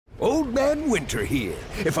Old Man Winter here.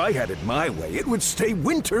 If I had it my way, it would stay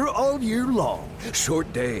winter all year long.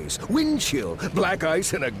 Short days, wind chill, black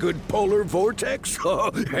ice, and a good polar vortex.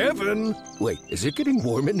 Oh, heaven! Wait, is it getting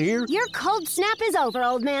warm in here? Your cold snap is over,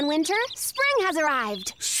 Old Man Winter. Spring has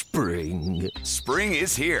arrived. Spring. Spring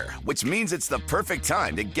is here, which means it's the perfect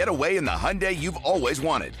time to get away in the Hyundai you've always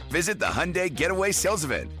wanted. Visit the Hyundai Getaway Sales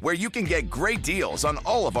Event, where you can get great deals on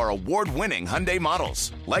all of our award-winning Hyundai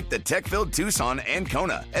models, like the tech-filled Tucson and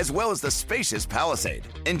Kona, as well as the spacious Palisade.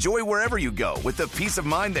 Enjoy wherever you go with the peace of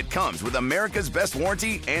mind that comes with America's best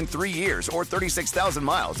warranty and 3 years or 36,000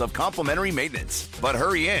 miles of complimentary maintenance. But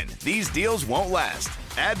hurry in, these deals won't last.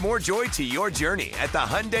 Add more joy to your journey at the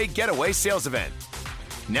Hyundai Getaway Sales Event.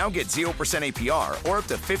 Now get 0% APR or up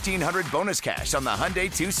to $1,500 bonus cash on the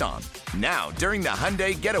Hyundai Tucson. Now, during the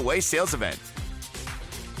Hyundai Getaway Sales Event.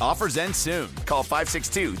 Offers end soon. Call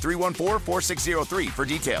 562-314-4603 for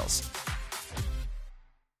details.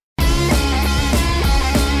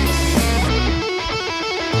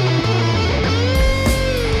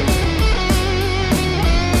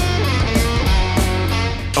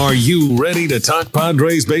 Are you ready to talk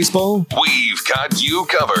Padres baseball? We've got you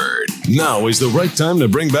covered. Now is the right time to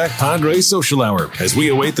bring back Padres Social Hour as we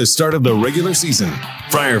await the start of the regular season.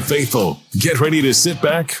 Friar Faithful, get ready to sit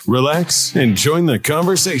back, relax, and join the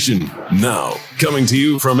conversation. Now, coming to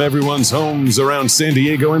you from everyone's homes around San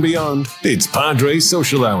Diego and beyond, it's Padres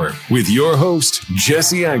Social Hour with your host,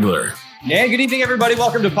 Jesse Agler. Yeah, good evening, everybody.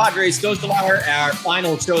 Welcome to Padres Social Hour, our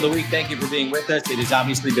final show of the week. Thank you for being with us. It has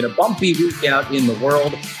obviously been a bumpy week out in the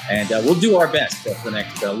world, and we'll do our best for the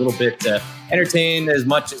next little bit to entertain as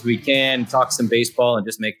much as we can, talk some baseball, and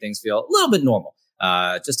just make things feel a little bit normal,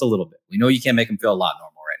 just a little bit. We know you can't make them feel a lot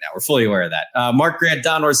normal right now. We're fully aware of that. Mark Grant,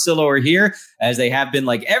 Don Orsillo are here, as they have been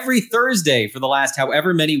like every Thursday for the last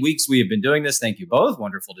however many weeks we have been doing this. Thank you both.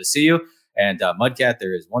 Wonderful to see you. And Mudcat,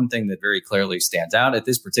 there is one thing that very clearly stands out at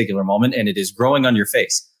this particular moment, and it is growing on your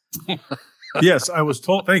face. Yes, I was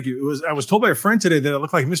told. Thank you. I was told by a friend today that I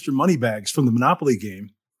look like Mr. Moneybags from the Monopoly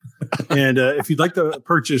game. And if you'd like to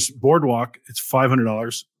purchase Boardwalk, it's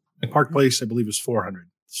 $500. Park Place, I believe, is $400.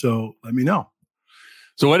 So let me know.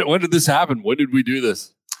 So when did this happen? When did we do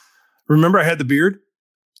this? Remember, I had the beard.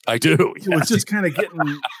 I do. It was just kind of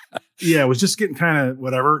getting. Yeah, it was just getting kind of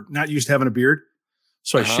whatever. Not used to having a beard.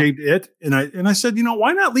 So I shaved it, and I said,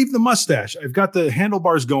 why not leave the mustache? I've got the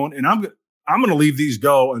handlebars going, and I'm going to leave these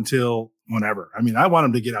go until whenever. I mean, I want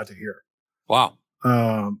them to get out to here. Wow.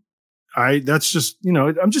 That's just,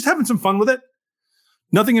 I'm just having some fun with it.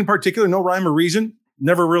 Nothing in particular, no rhyme or reason.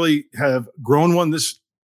 Never really have grown one this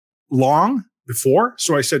long before.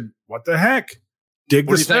 So I said, what the heck? Dig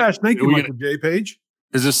the stash. Thank you, Michael J. Page.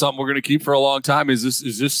 Is this something we're going to keep for a long time? Is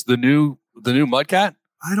this the new Mudcat?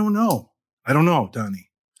 I don't know, Donnie.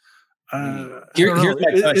 Here's my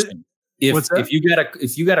question: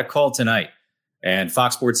 If you got a call tonight, and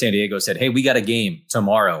Fox Sports San Diego said, "Hey, we got a game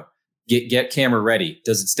tomorrow. Get camera ready."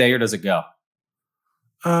 Does it stay or does it go?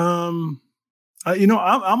 I'm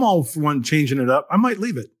all for one changing it up. I might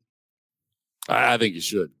leave it. I think you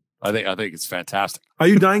should. I think it's fantastic. Are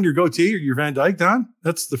you dyeing your goatee or your Van Dyke, Don?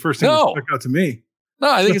 That's the first thing that stuck out to me.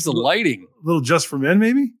 No, I think it's the lighting. A little just for men,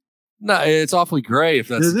 maybe. No, it's awfully gray if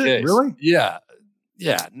that's the case. Really? Yeah.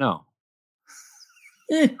 No.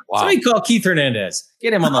 Wow. Somebody call Keith Hernandez.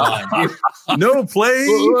 Get him on the line. No play.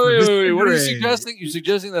 Wait. What are you suggesting? You're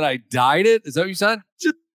suggesting that I dyed it? Is that what you said?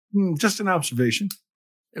 Just an observation.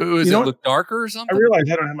 Was it look darker or something? I realize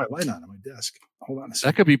I don't have my light on my desk. Hold on a second.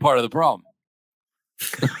 That could be part of the problem.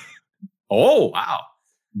 Oh, wow.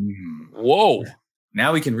 Whoa.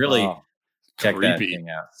 Now we can really check that thing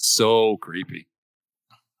out. So creepy.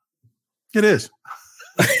 It is.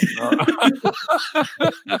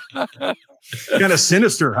 Kind of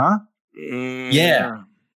sinister, huh? Yeah.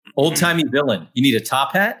 Old-timey villain. You need a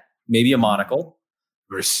top hat, maybe a monocle.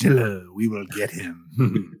 Ursula, we will get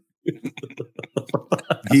him.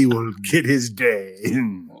 He will get his day. I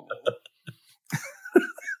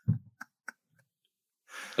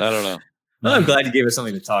don't know. Well, I'm glad you gave us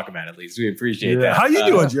something to talk about. At least we appreciate that. How you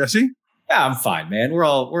doing, Jesse? Yeah, I'm fine, man. We're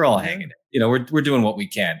all hanging it. We're doing what we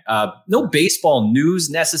can. No baseball news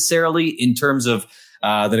necessarily in terms of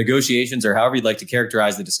the negotiations or however you'd like to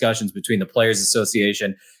characterize the discussions between the Players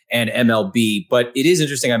Association and MLB. But it is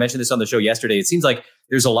interesting. I mentioned this on the show yesterday. It seems like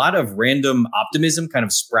there's a lot of random optimism kind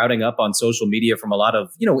of sprouting up on social media from a lot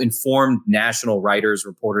of, informed national writers,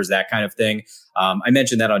 reporters, that kind of thing. I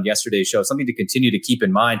mentioned that on yesterday's show, something to continue to keep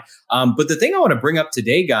in mind. But the thing I want to bring up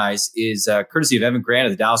today, guys, is courtesy of Evan Grant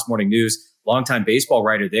of the Dallas Morning News, longtime baseball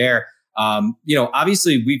writer there.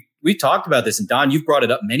 Obviously we've talked about this, and Don, you've brought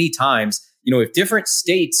it up many times. if different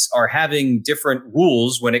states are having different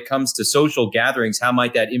rules when it comes to social gatherings, how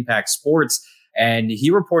might that impact sports? And he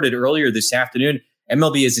reported earlier this afternoon,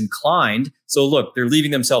 MLB is inclined. So look, they're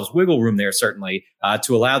leaving themselves wiggle room there, certainly,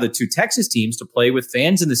 to allow the two Texas teams to play with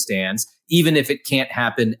fans in the stands, even if it can't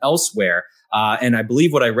happen elsewhere. And I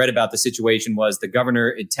believe what I read about the situation was the governor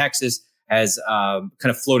in Texas has kind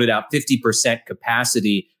of floated out 50%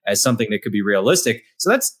 capacity as something that could be realistic. So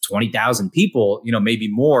that's 20,000 people, maybe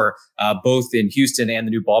more, both in Houston and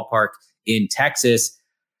the new ballpark in Texas.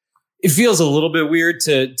 It feels a little bit weird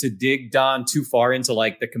to dig, Don, too far into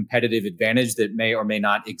like the competitive advantage that may or may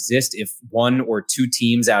not exist if one or two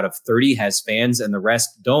teams out of 30 has fans and the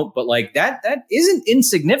rest don't. But like that isn't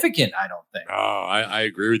insignificant, I don't think. Oh, I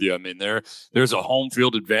agree with you. I mean, there's a home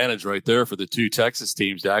field advantage right there for the two Texas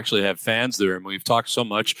teams to actually have fans there. And we've talked so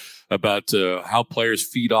much about how players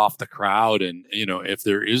feed off the crowd. And, if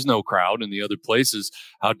there is no crowd in the other places,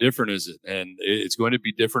 how different is it? And it's going to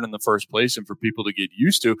be different in the first place and for people to get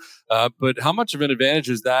used to. But how much of an advantage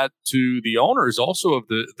is that to the owners also of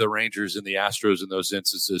the Rangers and the Astros in those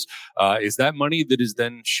instances? Is that money that is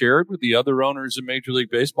then shared with the other owners in Major League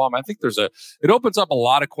Baseball? I think it opens up a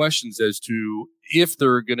lot of questions as to if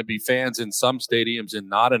there are going to be fans in some stadiums and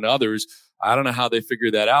not in others. I don't know how they figure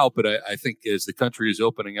that out, but I think as the country is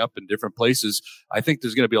opening up in different places, I think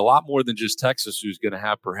there's going to be a lot more than just Texas who's going to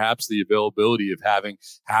have perhaps the availability of having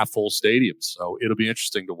half full stadiums. So it'll be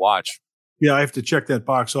interesting to watch. Yeah, I have to check that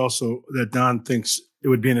box also that Don thinks it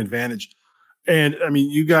would be an advantage. And I mean,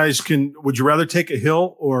 you guys would you rather take a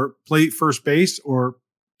hill or play first base or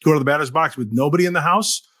go to the batter's box with nobody in the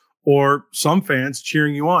house or some fans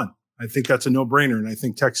cheering you on? I think that's a no-brainer. And I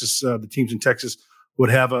think Texas, the teams in Texas would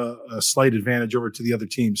have a slight advantage over to the other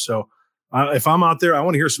teams. So if I'm out there, I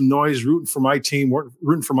want to hear some noise, rooting for my team,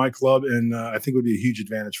 rooting for my club. And I think it would be a huge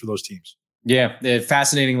advantage for those teams. Yeah, a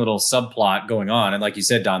fascinating little subplot going on. And like you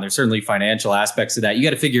said, Don, there's certainly financial aspects to that. You got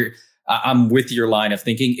to figure, I'm with your line of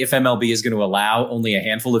thinking, if MLB is going to allow only a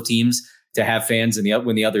handful of teams to have fans and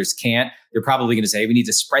when the others can't, they're probably going to say, we need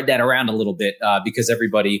to spread that around a little bit because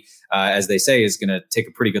everybody, as they say, is going to take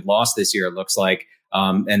a pretty good loss this year, it looks like.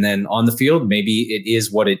 And then on the field, maybe it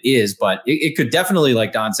is what it is, but it could definitely,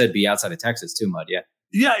 like Don said, be outside of Texas too, Mud. Yeah.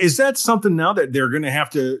 Yeah. Is that something now that they're going to have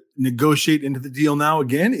to negotiate into the deal now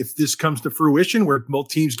again? If this comes to fruition where both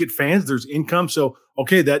teams get fans, there's income. So,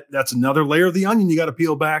 okay, that's another layer of the onion you got to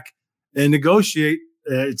peel back and negotiate.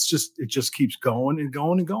 It just keeps going and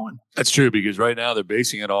going and going. That's true, because right now they're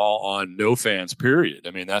basing it all on no fans, period.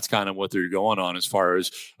 I mean, that's kind of what they're going on as far as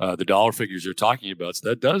the dollar figures they're talking about.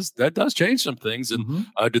 So that does change some things. And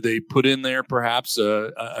do they put in there perhaps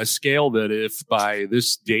a scale that if by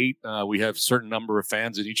this date we have a certain number of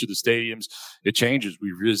fans in each of the stadiums, it changes?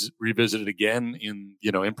 We revisit it again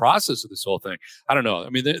in process of this whole thing. I don't know. I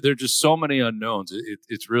mean, there are just so many unknowns.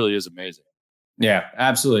 It really is amazing. Yeah,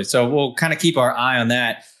 absolutely. So we'll kind of keep our eye on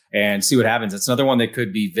that and see what happens. It's another one that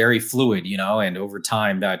could be very fluid, and over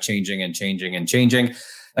time changing and changing and changing.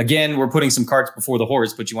 Again, we're putting some carts before the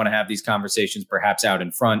horse, but you want to have these conversations perhaps out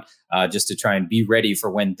in front just to try and be ready for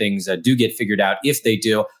when things do get figured out, if they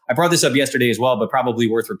do. I brought this up yesterday as well, but probably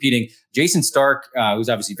worth repeating. Jayson Stark, who's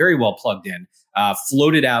obviously very well plugged in,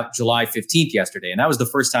 floated out July 15th yesterday. And that was the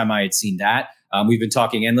first time I had seen that. We've been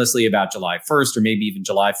talking endlessly about July 1st or maybe even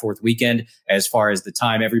July 4th weekend as far as the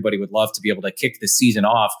time everybody would love to be able to kick the season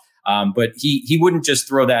off. But he wouldn't just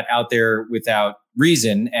throw that out there without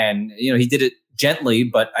reason. And, he did it gently.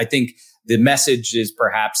 But I think the message is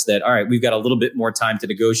perhaps that, all right, we've got a little bit more time to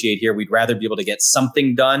negotiate here. We'd rather be able to get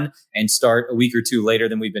something done and start a week or two later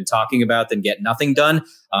than we've been talking about than get nothing done.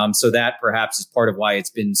 So that perhaps is part of why it's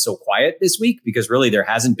been so quiet this week, because really there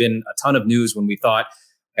hasn't been a ton of news when we thought,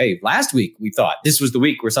 hey, last week we thought this was the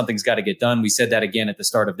week where something's got to get done. We said that again at the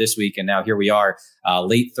start of this week. And now here we are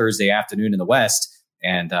late Thursday afternoon in the West,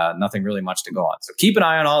 and nothing really much to go on. So keep an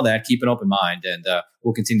eye on all that. Keep an open mind, and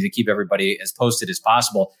we'll continue to keep everybody as posted as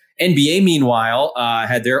possible. NBA, meanwhile,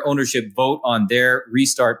 had their ownership vote on their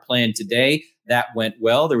restart plan today. That went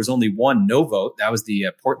well. There was only one no vote. That was the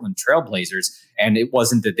Portland Trailblazers. And it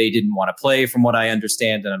wasn't that they didn't want to play, from what I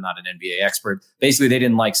understand, and I'm not an NBA expert. Basically, they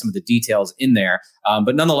didn't like some of the details in there.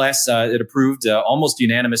 But nonetheless, it approved almost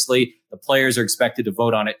unanimously. The players are expected to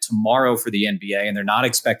vote on it tomorrow for the NBA, and they're not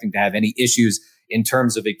expecting to have any issues in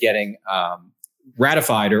terms of it getting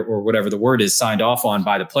ratified or whatever the word is, signed off on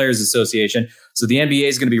by the Players Association. So the NBA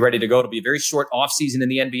is going to be ready to go. It'll be a very short offseason in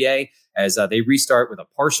the NBA as they restart with a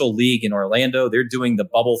partial league in Orlando. They're doing the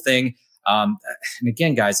bubble thing. And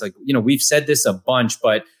again, guys, we've said this a bunch,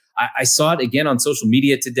 but I saw it again on social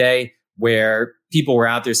media today where people were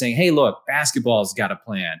out there saying, hey, look, basketball's got a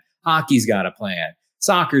plan. Hockey's got a plan.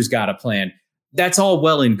 Soccer's got a plan. that's all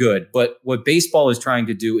well and good. But what baseball is trying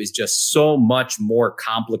to do is just so much more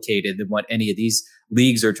complicated than what any of these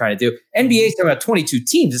leagues are trying to do. NBA is about 22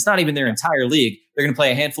 teams. It's not even their entire league. They're going to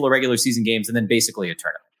play a handful of regular season games and then basically a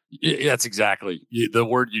tournament. That's exactly the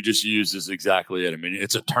word you just used is exactly it. I mean,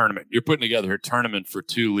 it's a tournament. You're putting together a tournament for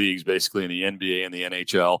two leagues, basically in the NBA and the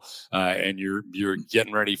NHL, and you're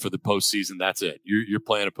getting ready for the postseason. That's it. You're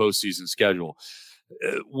playing a postseason schedule.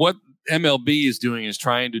 What MLB is doing is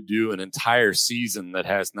trying to do an entire season that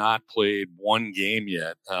has not played one game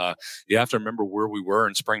yet. You have to remember where we were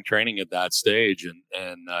in spring training at that stage, and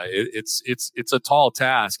it's a tall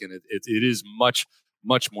task, and it is much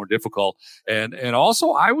more difficult. And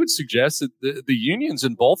also, I would suggest that the unions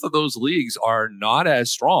in both of those leagues are not as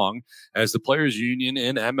strong as the players' union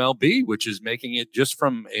in MLB, which is making it just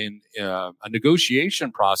from a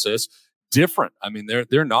negotiation process different. I mean,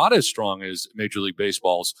 they're not as strong as Major League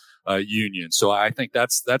Baseball's union. So I think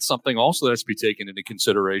that's something also that has to be taken into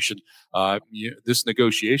consideration. This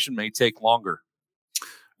negotiation may take longer.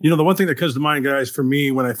 The one thing that comes to mind, guys, for me,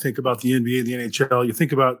 when I think about the NBA, the NHL, you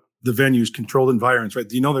think about the venues, controlled environments, right?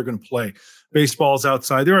 They're going to play. Baseball's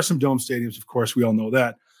outside. There are some dome stadiums, of course, we all know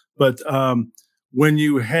that. But when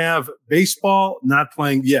you have baseball not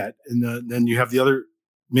playing yet, and then you have the other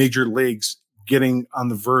major leagues getting on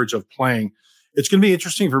the verge of playing, it's going to be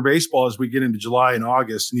interesting for baseball as we get into July and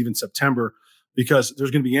August and even September, because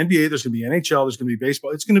there's going to be NBA, there's going to be NHL, there's going to be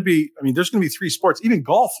baseball. It's going to be, there's going to be three sports, even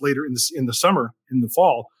golf later in the summer, in the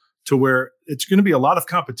fall, to where it's going to be a lot of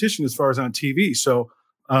competition as far as on TV. So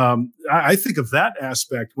I think of that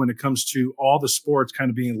aspect when it comes to all the sports kind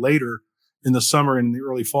of being later in the summer and in the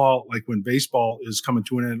early fall, like when baseball is coming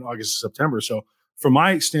to an end in August and September. So from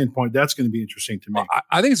my standpoint, that's going to be interesting to me.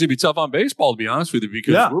 I think it's going to be tough on baseball, to be honest with you,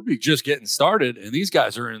 because we'll be just getting started, and these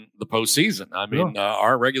guys are in the postseason. I mean,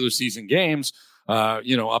 our regular season games,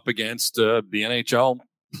 up against the NHL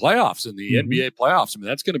playoffs and the NBA playoffs. I mean,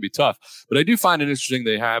 that's going to be tough. But I do find it interesting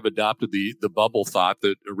they have adopted the bubble thought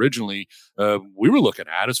that originally we were looking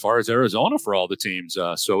at as far as Arizona for all the teams.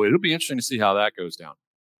 So it'll be interesting to see how that goes down.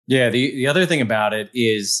 Yeah, the other thing about it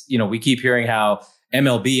is, we keep hearing how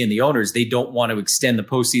MLB and the owners, they don't want to extend the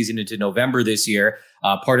postseason into November this year.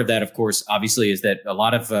 Part of that, of course, obviously, is that a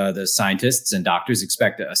lot of the scientists and doctors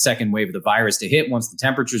expect a second wave of the virus to hit once the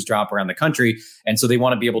temperatures drop around the country. And so they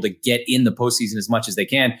want to be able to get in the postseason as much as they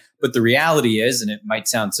can. But the reality is, and it might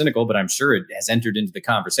sound cynical, but I'm sure it has entered into the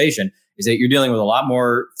conversation, is that you're dealing with a lot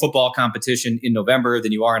more football competition in November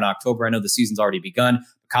than you are in October. I know the season's already begun.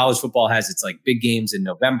 College football has its big games in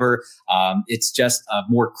November. It's just a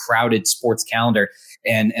more crowded sports calendar.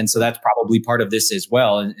 And so that's probably part of this as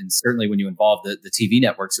well. And certainly when you involve the TV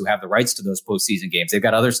networks who have the rights to those postseason games, they've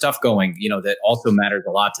got other stuff going, that also matters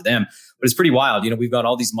a lot to them. But it's pretty wild. We've gone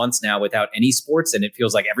all these months now without any sports, and it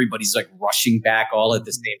feels like everybody's rushing back all at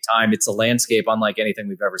the same time. It's a landscape unlike anything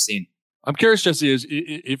we've ever seen. I'm curious, Jesse, is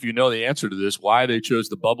if you know the answer to this, why they chose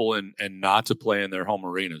the bubble and not to play in their home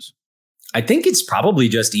arenas. I think it's probably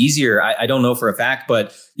just easier. I don't know for a fact,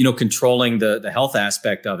 but, controlling the health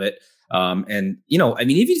aspect of it. Even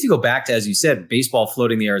if you go back to, as you said, baseball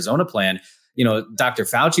floating the Arizona plan, Dr.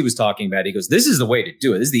 Fauci was talking about it. He goes, this is the way to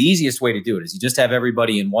do it. This is the easiest way to do it, is you just have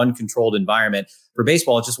everybody in one controlled environment. For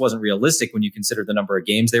baseball, it just wasn't realistic when you consider the number of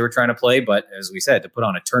games they were trying to play. But as we said, to put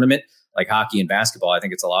on a tournament like hockey and basketball, I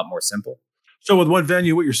think it's a lot more simple. So with one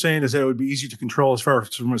venue, what you're saying is that it would be easy to control as far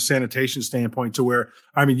as from a sanitation standpoint, to where,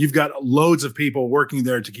 you've got loads of people working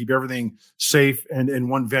there to keep everything safe and in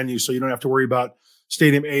one venue. So you don't have to worry about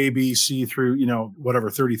stadium A, B, C through,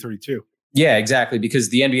 30, 32. Yeah, exactly. Because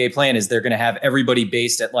the NBA plan is they're going to have everybody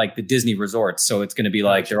based at the Disney resorts. So it's going to be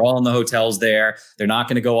they're all in the hotels there. They're not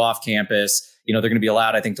going to go off campus. They're going to be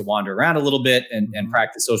allowed, I think, to wander around a little bit and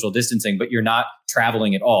practice social distancing, but you're not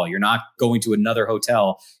traveling at all. You're not going to another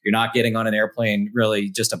hotel. You're not getting on an airplane, really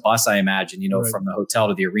just a bus, I imagine, right, from the hotel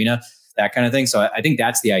to the arena, that kind of thing. So I think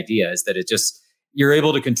that's the idea, is that you're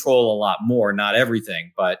able to control a lot more, not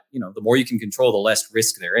everything, but the more you can control, the less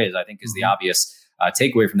risk there is, I think, is the obvious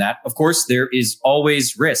takeaway from that. Of course, there is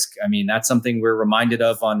always risk. That's something we're reminded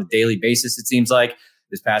of on a daily basis, it seems like.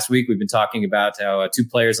 This past week, we've been talking about how 2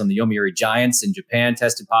 players on the Yomiuri Giants in Japan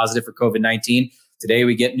tested positive for COVID-19. Today,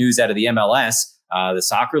 we get news out of the MLS, the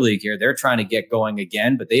soccer league here. They're trying to get going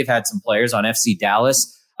again, but they've had some players on FC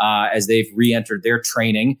Dallas as they've re-entered their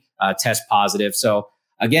training test positive. So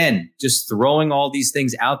again, just throwing all these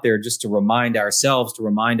things out there just to remind ourselves, to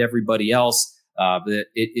remind everybody else that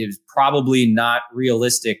it is probably not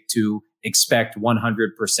realistic to expect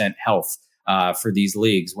 100% health for these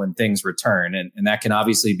leagues when things return. And that can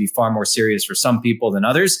obviously be far more serious for some people than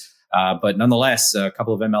others. But nonetheless, a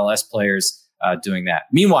couple of MLS players doing that.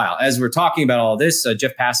 Meanwhile, as we're talking about all this,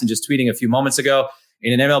 Jeff Passan just tweeting a few moments ago,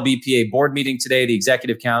 in an MLBPA board meeting today, the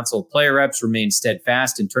Executive Council of Player Reps remained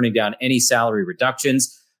steadfast in turning down any salary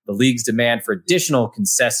reductions. The league's demand for additional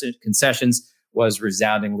concessions was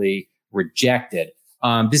resoundingly rejected.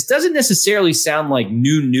 This doesn't necessarily sound like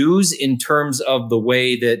new news in terms of the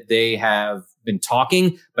way that they have been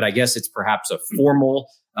talking, but I guess it's perhaps a formal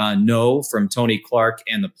no from Tony Clark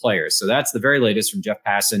and the players. So that's the very latest from Jeff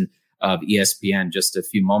Passan of ESPN just a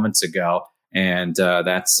few moments ago. And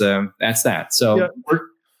that's that. So,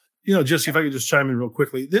 Jesse, if I could just chime in real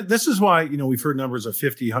quickly, this is why, we've heard numbers of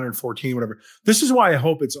 50, 114, whatever. This is why I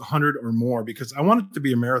hope it's 100 or more, because I want it to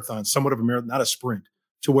be a marathon, somewhat of a marathon, not a sprint,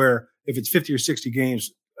 to where if it's 50 or 60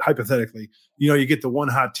 games, hypothetically, you get the one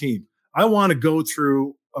hot team. I want to go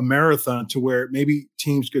through a marathon to where maybe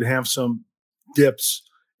teams could have some dips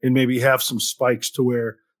and maybe have some spikes to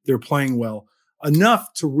where they're playing well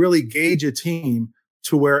enough to really gauge a team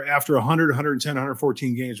to where after 100, 110,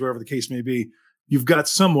 114 games, wherever the case may be, you've got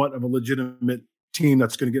somewhat of a legitimate team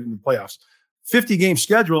that's going to get into the playoffs. 50 game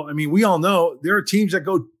schedule. I mean, we all know there are teams that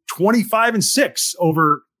go 25-6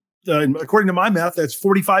 over, according to my math, that's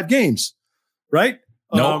 45 games, right?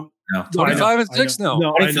 No. 25-6. No,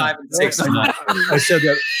 25-6. I said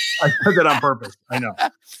that on purpose. I know.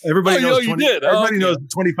 Everybody knows. Everybody knows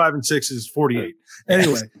 25-6 is 48.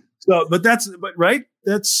 Anyway,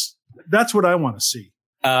 that's what I want to see.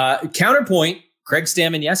 Counterpoint. Craig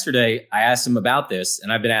Stammen yesterday, I asked him about this,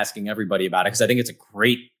 and I've been asking everybody about it because I think it's a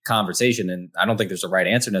great conversation, and I don't think there's a right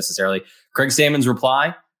answer necessarily. Craig Stammen's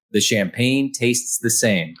reply: the champagne tastes the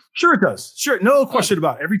same. Sure, it does. Sure, no question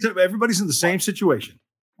about it. Every time, everybody's in the same situation.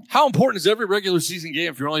 How important is every regular season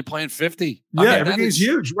game if you're only playing 50? Every game's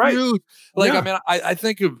huge, right? Huge. I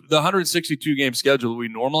think of the 162 game schedule we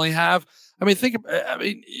normally have.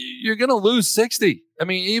 You're going to lose 60.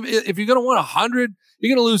 Even if you're going to win 100,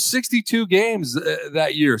 you're going to lose 62 games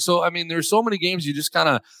that year. So, there's so many games you just kind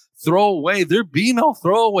of throw away. There be no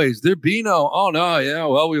throwaways. There be no,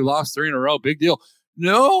 we lost 3 in a row. Big deal.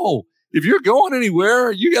 No. If you're going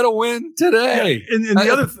anywhere, you got to win today. Yeah, and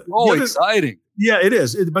the other exciting. Yeah, it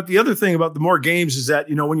is. But the other thing about the more games is that,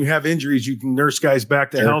 when you have injuries, you can nurse guys back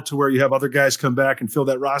to health to where you have other guys come back and fill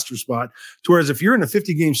that roster spot. To whereas if you're in a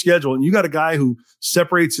 50 game schedule and you got a guy who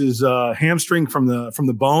separates his hamstring from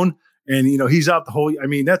the bone and, he's out the whole,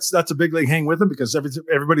 that's a big league hang with him because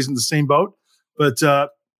everybody's in the same boat. But, it's, I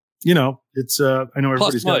know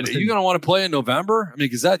everybody's got. Are you going to want to play in November?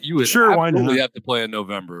 Because you would absolutely have to play in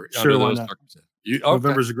November. Sure, under why those not? circumstances.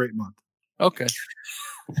 November's a great month. Okay.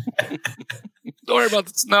 Don't worry about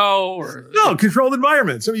the snow. No, controlled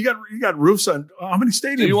environment. So you got roofs on how many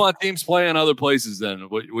stadiums? Do you want teams playing other places then?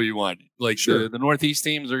 What you want? Like the Northeast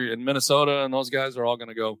teams are in Minnesota, and those guys are all going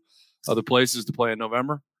to go other places to play in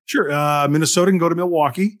November? Sure. Minnesota can go to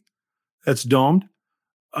Milwaukee. That's domed.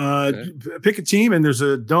 Pick a team, and there's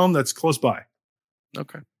a dome that's close by.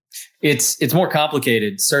 Okay. It's more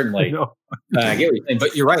complicated, certainly. I get what you're saying,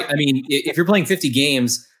 but you're right. If you're playing 50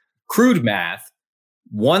 games, crude math,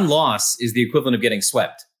 one loss is the equivalent of getting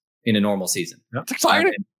swept in a normal season. That's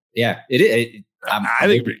exciting. It is. I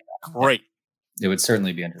think it'd be great. It would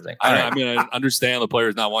certainly be interesting. I understand the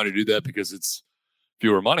players not wanting to do that because it's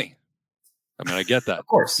fewer money. I get that. Of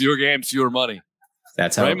course. Fewer games, fewer money.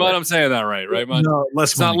 That's how right, Mud? I'm saying that right, Mud? No,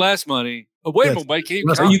 less it's money. not less money. Oh, wait a minute. Can you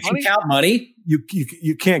count you money? Can count money. You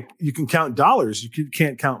can't. You can count dollars. You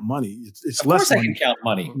can't count money. It's of less. Of course, I can count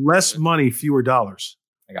money. Less money, fewer dollars.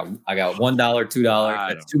 I got $1, $2.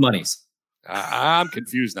 That's 2 monies. I'm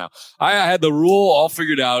confused now. I had the rule all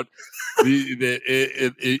figured out.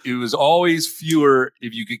 It was always fewer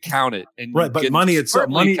if you could count it. And right, but money itself.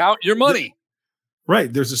 Money. Count your money.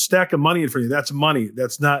 Right. There's a stack of money in front of you. That's money.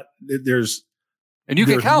 That's not. There's. And you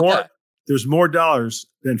can count that. There's more dollars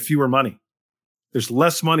than fewer money. There's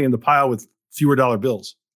less money in the pile with fewer dollar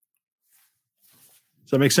bills.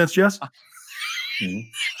 Does that make sense, Jess?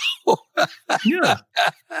 Yeah.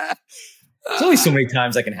 There's only so many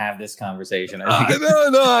times I can have this conversation.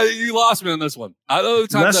 No, you lost me on this one.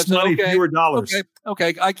 Less money, fewer dollars.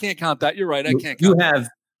 Okay, I can't count that. You're right. I can't count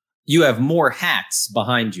You have more hats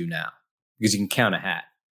behind you now because you can count a hat.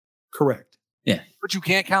 Correct. Yeah. But you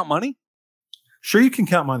can't count money? Sure, you can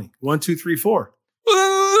count money. 1, 2, 3, 4.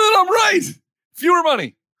 I'm right. Fewer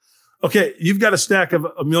money. Okay, you've got a stack of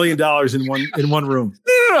 $1 million in one room.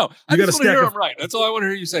 No. I just want to hear I'm right. That's all I want to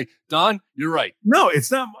hear you say. Don, you're right. No, it's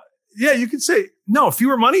not. Yeah, you can say, no,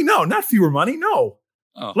 fewer money. No, not fewer money. No,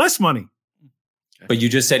 less money. Okay. But you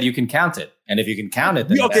just said you can count it. And if you can count it,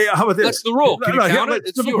 then okay, how about this? That's the rule. Can you count it?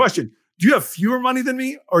 It's a simple question. Do you have fewer money than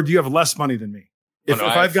me or do you have less money than me? If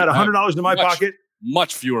I've got $100 in my pocket.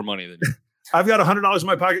 Much fewer money than you. I've got $100 in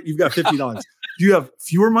my pocket. You've got $50. Do you have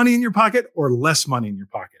fewer money in your pocket or less money in your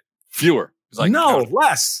pocket? Fewer. No,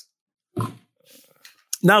 less.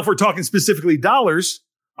 Now, if we're talking specifically dollars,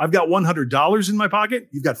 I've got $100 in my pocket.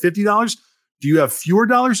 You've got $50. Do you have fewer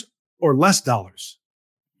dollars or less dollars?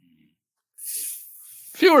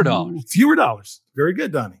 Fewer dollars. Fewer dollars. Very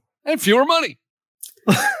good, Donnie. And fewer money.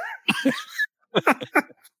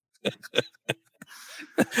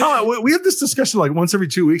 We have this discussion like once every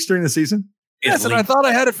 2 weeks during the season. Yes, and I thought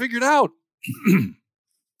I had it figured out.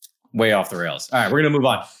 Way off the rails. All right, we're going to move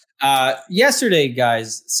on. Yesterday,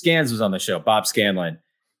 guys, Scans was on the show, Bob Scanlon.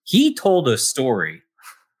 He told a story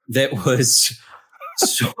that was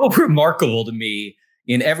so remarkable to me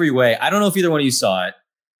in every way. I don't know if either one of you saw it.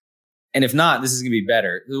 And if not, this is going to be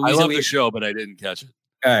better. I love the show, but I didn't catch it.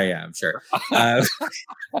 Yeah, I'm sure.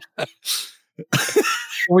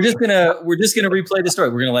 We're just gonna replay the story.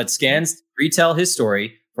 We're gonna let Scans retell his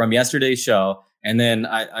story from yesterday's show, and then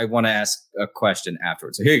I want to ask a question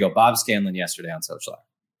afterwards. So here you go, Bob Scanlon yesterday on Social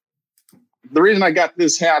Hour. The reason I got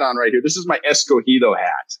this hat on right here, this is my Escogido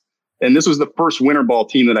hat, and this was the first winter ball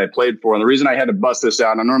team that I played for. And the reason I had to bust this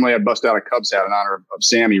out, and normally I'd bust out a Cubs hat in honor of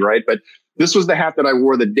Sammy, right? But this was the hat that I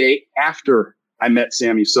wore the day after I met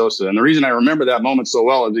Sammy Sosa. And the reason I remember that moment so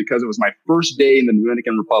well is because it was my first day in the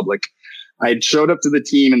Dominican Republic. I had showed up to the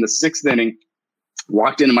team in the 6th inning,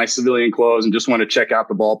 walked into my civilian clothes and just wanted to check out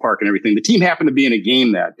the ballpark and everything. The team happened to be in a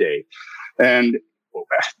game that day, and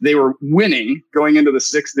they were winning going into the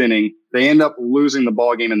 6th inning. They end up losing the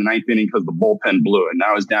ball game in the 9th inning because the bullpen blew it. And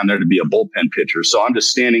I was down there to be a bullpen pitcher. So I'm just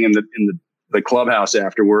standing in the clubhouse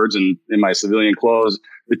afterwards and in my civilian clothes.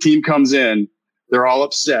 The team comes in. They're all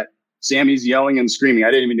upset. Sammy's yelling and screaming. I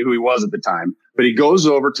didn't even know who he was at the time, but he goes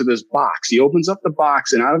over to this box. He opens up the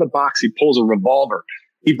box, and out of the box, he pulls a revolver.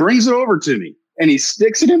 He brings it over to me, and he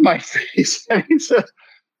sticks it in my face. And he says,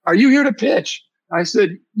 "Are you here to pitch?" I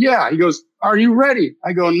said, "Yeah." He goes, "Are you ready?"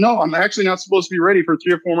 I go, "No, I'm actually not supposed to be ready for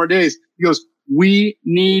 3 or 4 more days." He goes, "We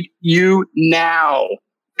need you now."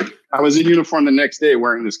 I was in uniform the next day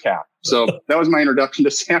wearing this cap. So that was my introduction to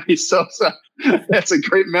Sammy Sosa. That's a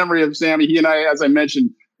great memory of Sammy. He and I, as I mentioned,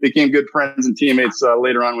 became good friends and teammates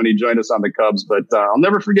later on when he joined us on the Cubs. But I'll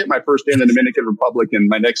never forget my first day in the Dominican Republic and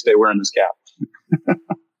my next day wearing this cap.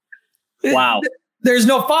 Wow. There's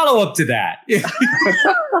no follow-up to that.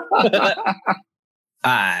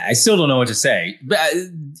 I still don't know what to say.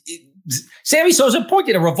 Sammy Sosa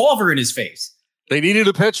pointed a revolver in his face. They needed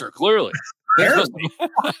a pitcher, clearly.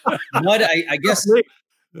 Mud, I guess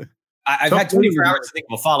I've had 24 hours to think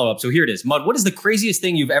of a follow-up, so here it is. Mud, what is the craziest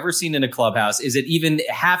thing you've ever seen in a clubhouse? Is it even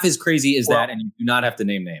half as crazy as that, and you do not have to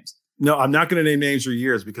name names? No, I'm not going to name names or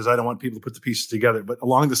years because I don't want people to put the pieces together. But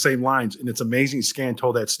along the same lines, and it's amazing Scan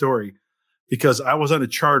told that story because I was on a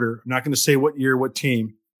charter. I'm not going to say what year, what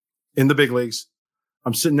team in the big leagues.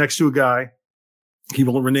 I'm sitting next to a guy. He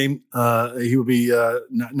will rename. He will be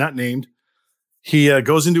not named. He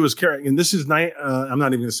goes into his carry, and this is night. I'm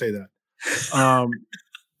not even going to say that.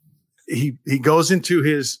 He goes into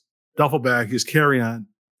his duffel bag, his carry-on,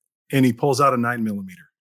 and he pulls out a 9mm.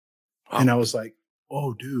 Oh. And I was like,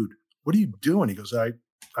 "Oh, dude, what are you doing?" He goes, I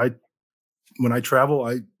when I travel,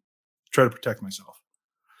 I try to protect myself."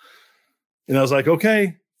 And I was like,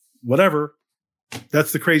 "Okay, whatever."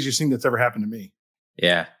 That's the craziest thing that's ever happened to me.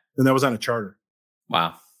 Yeah. And that was on a charter.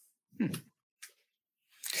 Wow.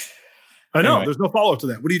 I know. Anyway. There's no follow-up to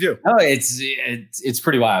that. What do you do? Oh, it's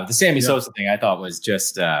pretty wild. The Sammy Sosa thing I thought was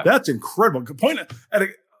just that's incredible. Good point at a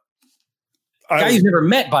guy you've never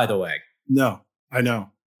met, by the way. No, I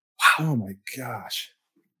know. Wow. Oh my gosh.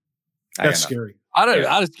 That's scary.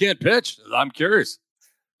 I just can't pitch. I'm curious.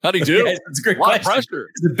 How'd he do? It's a great lot question. Of pressure.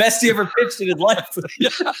 It's the best he ever pitched in his life.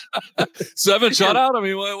 7 shutout. I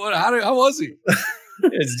mean, how was he?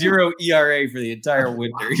 It's 0 ERA for the entire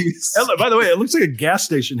winter. By the way, it looks like a gas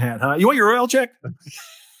station hat, huh? You want your oil check?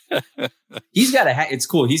 He's got a hat. It's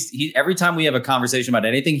cool. He every time we have a conversation about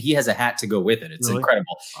anything, he has a hat to go with it. It's really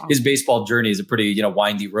incredible. Wow. His baseball journey is a pretty,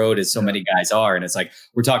 windy road, as so many guys are. And it's like,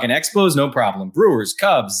 we're talking Expos, no problem. Brewers,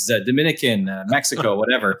 Cubs, Dominican, Mexico,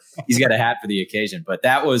 whatever. He's got a hat for the occasion. But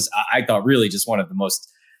that was, I thought, really just one of the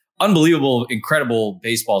most unbelievable, incredible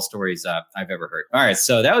baseball stories I've ever heard. All right.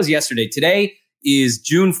 So that was yesterday. Today is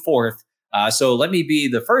June 4th. So let me be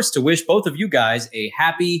the first to wish both of you guys a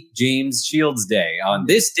happy James Shields Day. On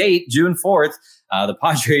this date, June 4th, the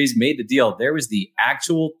Padres made the deal. There was the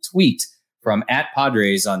actual tweet from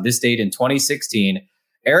 @Padres on this date in 2016.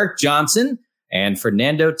 Eric Johnson and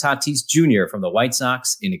Fernando Tatis Jr. from the White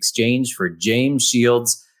Sox in exchange for James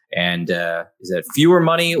Shields. And is that fewer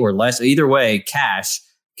money or less? Either way, cash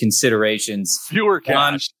considerations. Fewer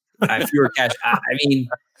cash. Fewer cash. I mean...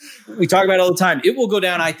 We talk about it all the time. It will go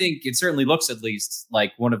down. I think it certainly looks, at least,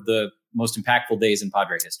 like one of the most impactful days in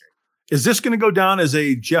Padre history. Is this going to go down as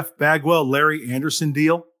a Jeff Bagwell, Larry Anderson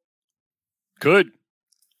deal? Could.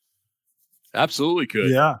 Absolutely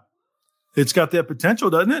could. Yeah. It's got that potential,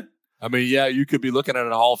 doesn't it? I mean, yeah, you could be looking at a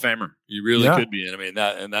Hall of Famer. You really could be. And I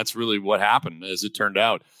mean, that's really what happened as it turned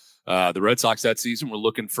out. The Red Sox that season were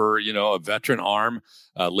looking for, a veteran arm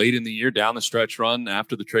late in the year down the stretch run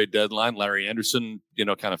after the trade deadline. Larry Anderson,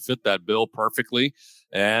 kind of fit that bill perfectly.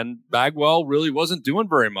 And Bagwell really wasn't doing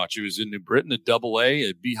very much. He was in New Britain at AA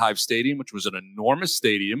at Beehive Stadium, which was an enormous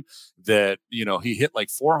stadium that, he hit like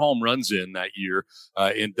 4 home runs in that year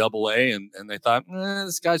in AA. And they thought,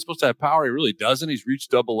 this guy's supposed to have power. He really doesn't. He's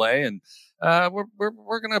reached AA. And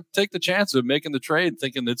we're going to take the chance of making the trade,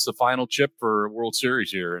 thinking it's the final chip for World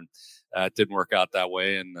Series here. And it didn't work out that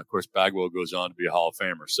way. And of course, Bagwell goes on to be a Hall of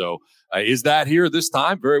Famer. So is that here this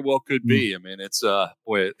time? Very well could be. I mean, it's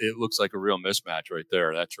it looks like a real mismatch right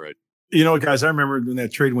there. That's right. Guys, I remember when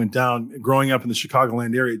that trade went down, growing up in the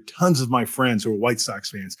Chicagoland area, tons of my friends who were White Sox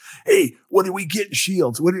fans. Hey, what do we get in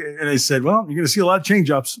Shields? And I said, well, you're going to see a lot of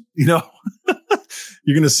change-ups,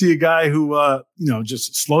 You're going to see a guy who,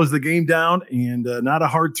 just slows the game down and not a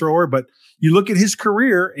hard thrower. But you look at his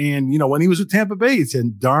career and, when he was with Tampa Bay, it's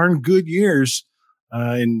in darn good years.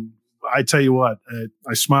 And I tell you what,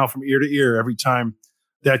 I smile from ear to ear every time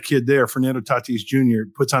that kid there, Fernando Tatis Jr.,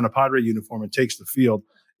 puts on a Padre uniform and takes the field.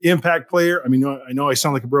 Impact player. I mean, I know I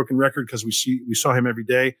sound like a broken record because we saw him every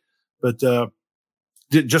day, but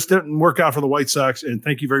just didn't work out for the White Sox. And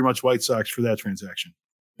thank you very much, White Sox, for that transaction.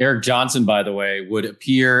 Eric Johnson, by the way, would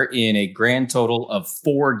appear in a grand total of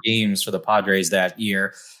 4 games for the Padres that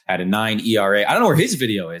year, had a 9 ERA. I don't know where his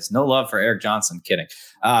video is. No love for Eric Johnson. Kidding.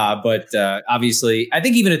 But obviously, I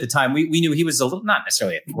think even at the time, we knew he was a little, not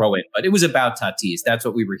necessarily a throw-in, but it was about Tatis. That's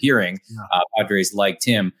what we were hearing. Padres liked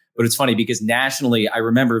him. But it's funny because nationally, I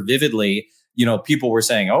remember vividly, people were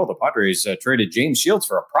saying, oh, the Padres traded James Shields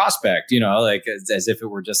for a prospect, like as if it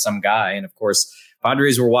were just some guy. And of course,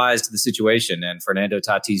 Padres were wise to the situation, and Fernando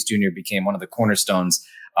Tatis Jr. became one of the cornerstones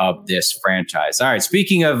of this franchise. All right,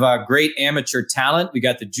 speaking of great amateur talent, we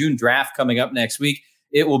got the June draft coming up next week.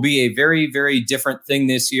 It will be a very, very different thing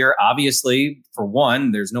this year. Obviously, for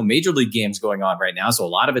one, there's no major league games going on right now, so a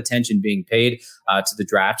lot of attention being paid to the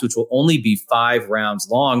draft, which will only be 5 rounds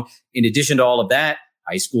long. In addition to all of that,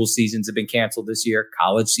 high school seasons have been canceled this year.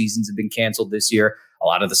 College seasons have been canceled this year. A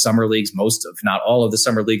lot of the summer leagues, most if not all of the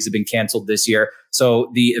summer leagues have been canceled this year. So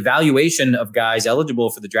the evaluation of guys eligible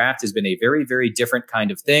for the draft has been a very, very different kind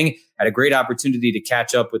of thing. Had a great opportunity to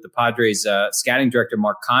catch up with the Padres scouting director,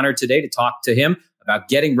 Mark Connor, today to talk to him about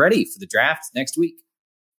getting ready for the draft next week.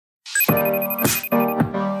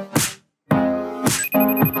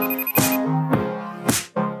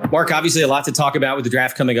 Mark, obviously a lot to talk about with the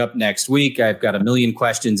draft coming up next week. I've got a million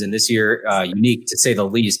questions, and this year unique to say the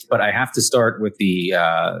least. But I have to start with the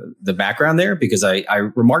background there because I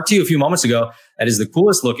remarked to you a few moments ago that is the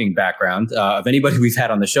coolest looking background of anybody we've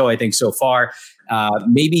had on the show, I think, so far.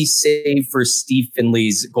 Maybe save for Steve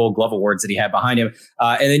Finley's Gold Glove Awards that he had behind him.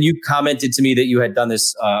 And then you commented to me that you had done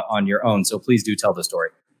this on your own. So please do tell the story.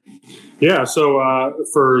 Yeah. So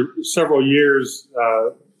for several years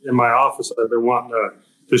in my office, I've been wanting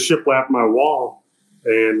to shiplap my wall,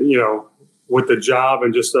 and with the job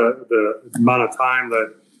and just the amount of time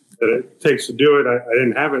that it takes to do it, I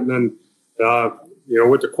didn't have it. And then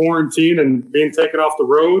with the quarantine and being taken off the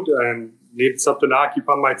road, and needed something to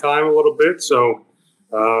occupy my time a little bit, so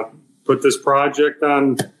put this project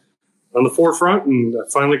on the forefront, and I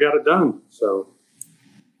finally got it done. So.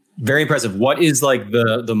 Very impressive. What is like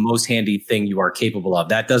the most handy thing you are capable of?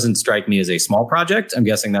 That doesn't strike me as a small project. I'm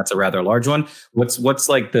guessing that's a rather large one. What's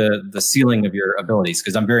like the ceiling of your abilities?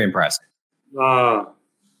 Because I'm very impressed. I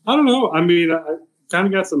don't know. I mean, I kind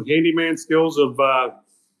of got some handyman skills of,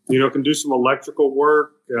 can do some electrical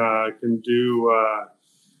work, can do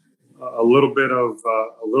a little bit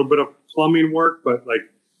of plumbing work, but like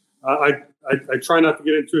I try not to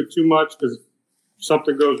get into it too much because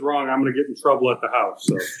something goes wrong, I'm going to get in trouble at the house.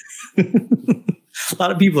 So a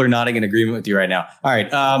lot of people are nodding in agreement with you right now. All right.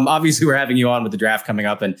 Obviously, we're having you on with the draft coming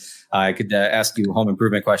up, and I could ask you home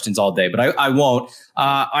improvement questions all day, but I won't.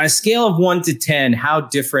 On a scale of 1 to 10, how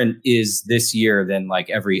different is this year than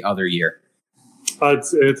like every other year?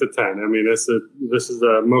 It's a 10. I mean, this is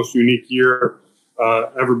the most unique year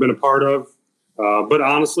ever been a part of. But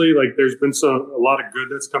honestly, like there's been a lot of good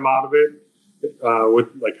that's come out of it. With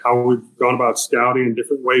like how we've gone about scouting and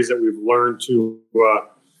different ways that we've learned to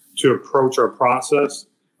approach our process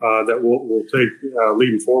that we'll take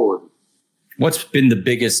leading forward. What's been the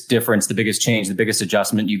biggest difference, the biggest change, the biggest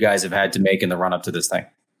adjustment you guys have had to make in the run up to this thing?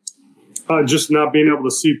 Just not being able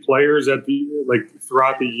to see players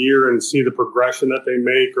throughout the year and see the progression that they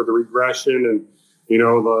make or the regression, and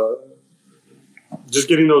just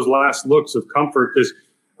getting those last looks of comfort. Because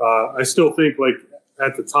I still think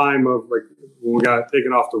at the time of when we got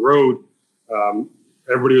taken off the road,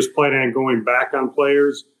 everybody was planning on going back on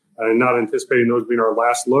players and not anticipating those being our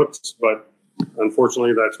last looks. But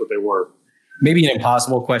unfortunately, that's what they were. Maybe an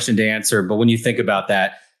impossible question to answer, but when you think about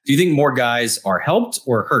that, do you think more guys are helped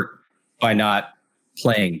or hurt by not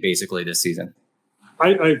playing basically this season?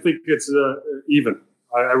 I think it's even.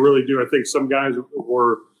 I really do. I think some guys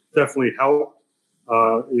were definitely helped,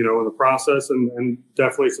 in the process, and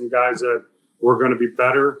definitely some guys that were going to be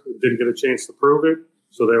better didn't get a chance to prove it,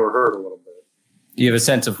 so they were hurt a little bit. Do you have a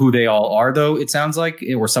sense of who they all are, though? It sounds like,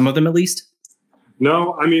 or some of them at least.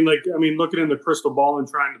 No, looking in the crystal ball and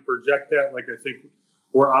trying to project that, I think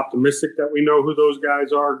we're optimistic that we know who those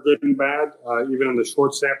guys are, good and bad, even in the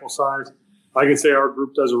short sample size. I can say our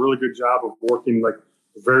group does a really good job of working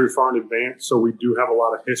very far in advance. So we do have a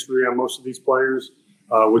lot of history on most of these players,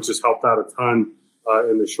 which has helped out a ton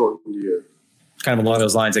in the short year. Kind of along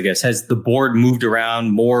those lines, I guess. Has the board moved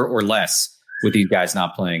around more or less with these guys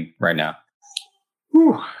not playing right now?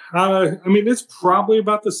 It's probably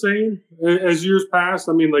about the same as years past.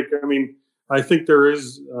 I think there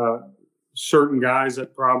is certain guys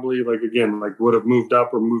that probably would have moved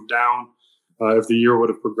up or moved down if the year would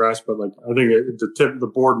have progressed. But I think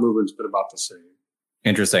the board movement's been about the same.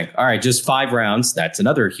 Interesting. All right, just 5 rounds. That's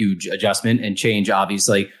another huge adjustment and change,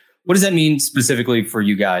 obviously. What does that mean specifically for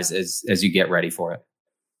you guys as you get ready for it?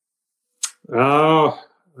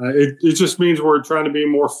 It just means we're trying to be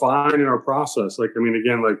more fine in our process.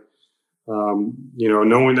 Knowing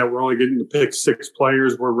that we're only getting to pick 6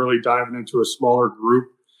 players, we're really diving into a smaller group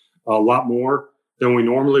a lot more than we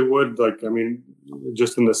normally would.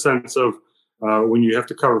 Just in the sense of when you have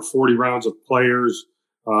to cover 40 rounds of players,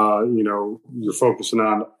 you're focusing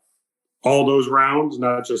on all those rounds,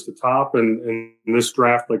 not just the top. And in this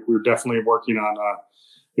draft, we're definitely working on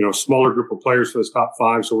a smaller group of players for this top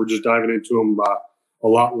 5. So we're just diving into them a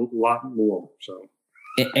lot more. So,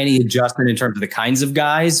 any adjustment in terms of the kinds of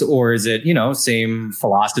guys, or is it same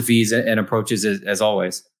philosophies and approaches as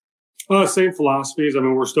always? Same philosophies.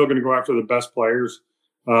 We're still going to go after the best players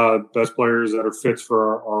that are fits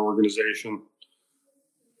for our organization.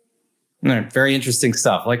 All right, very interesting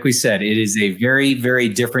stuff. Like we said, it is a very, very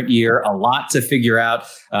different year. A lot to figure out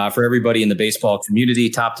for everybody in the baseball community,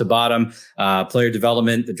 top to bottom. Player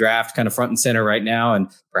development, the draft kind of front and center right now,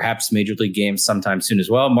 and perhaps Major League games sometime soon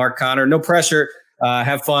as well. Mark Connor, no pressure.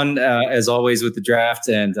 Have fun, as always, with the draft,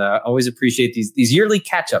 and always appreciate these yearly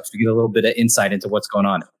catch-ups to get a little bit of insight into what's going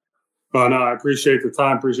on. No, I appreciate the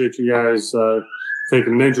time. Appreciate you guys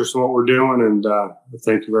taking an interest in what we're doing, and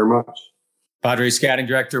thank you very much. Padres scouting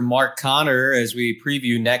director Mark Connor, as we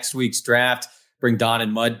preview next week's draft, bring Don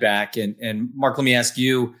and Mud back. And Mark, let me ask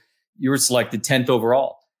you, you were selected 10th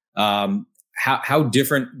overall. How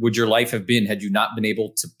different would your life have been had you not been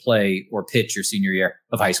able to play or pitch your senior year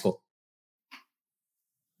of high school?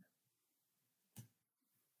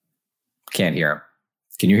 Can't hear him.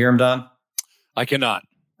 Can you hear him, Don? I cannot.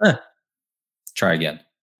 Try again.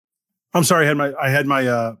 I'm sorry. I had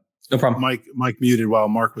my no problem. Mike muted while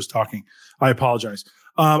Mark was talking. I apologize.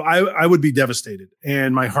 I would be devastated,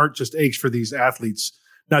 and my heart just aches for these athletes,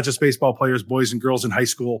 not just baseball players, boys and girls in high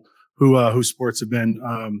school whose sports have been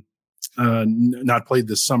not played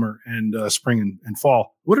this summer and spring and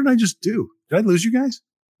fall. What did I just do? Did I lose you guys?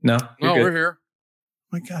 No, we're here.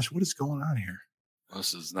 My gosh, what is going on here?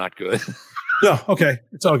 This is not good. No, okay,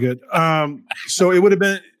 it's all good. So it would have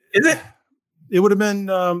been. Is it? It would have been.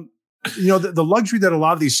 The luxury that a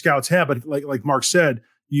lot of these scouts have, but like Mark said,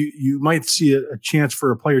 you might see a chance for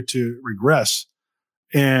a player to regress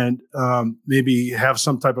and maybe have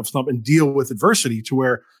some type of slump and deal with adversity to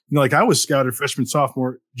where, I was scouted freshman,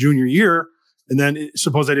 sophomore, junior year, and then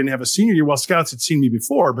suppose I didn't have a senior year. Well, scouts had seen me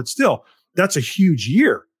before, but still, that's a huge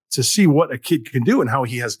year to see what a kid can do and how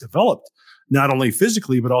he has developed, not only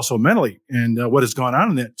physically, but also mentally, and what has gone on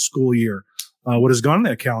in that school year, what has gone on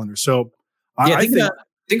in that calendar. So I think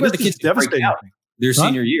about the kids that break out their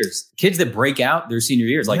senior years. Kids that break out their senior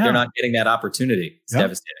years, they're not getting that opportunity. It's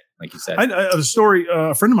devastating, like you said. A story,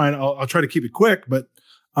 a friend of mine, I'll try to keep it quick, but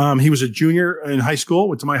he was a junior in high school,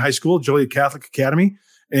 went to my high school, Joliet Catholic Academy,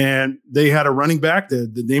 and they had a running back.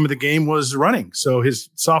 The name of the game was running. So his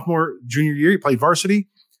sophomore, junior year, he played varsity.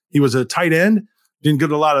 He was a tight end, didn't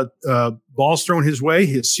get a lot of balls thrown his way.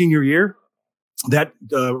 His senior year, that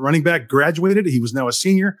running back graduated. He was now a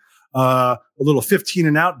senior. A little 15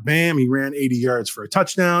 and out, bam, he ran 80 yards for a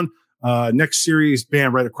touchdown. Next series,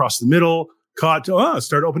 bam, right across the middle, caught,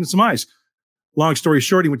 started opening some eyes. long story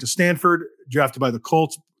short, he went to Stanford, drafted by the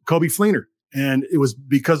Colts, Coby Fleener. And it was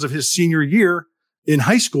because of his senior year in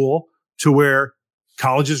high school to where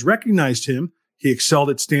colleges recognized him. He excelled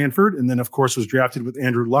at Stanford and then, of course, was drafted with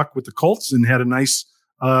Andrew Luck with the Colts and had a nice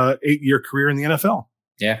 8-year career in the NFL.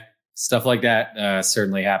 Yeah. Stuff like that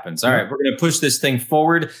certainly happens. All right, we're going to push this thing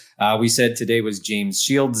forward. We said today was James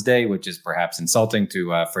Shields Day, which is perhaps insulting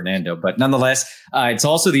to Fernando. But nonetheless, it's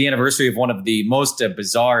also the anniversary of one of the most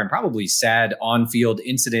bizarre and probably sad on-field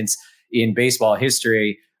incidents in baseball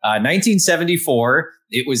history. 1974,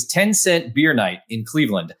 it was 10-cent beer night in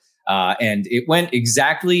Cleveland. And it went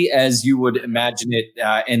exactly as you would imagine it,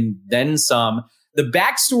 and then some. The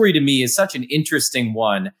backstory to me is such an interesting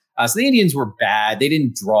one. So the Indians were bad. They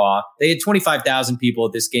didn't draw. They had 25,000 people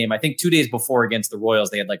at this game. I think 2 days before against the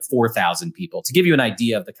Royals, they had like 4,000 people, to give you an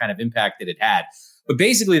idea of the kind of impact that it had. But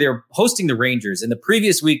basically, they were hosting the Rangers. And the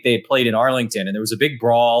previous week, they had played in Arlington, and there was a big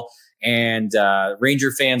brawl. And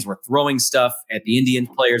Ranger fans were throwing stuff at the Indian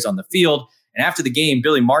players on the field. And after the game,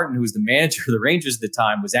 Billy Martin, who was the manager of the Rangers at the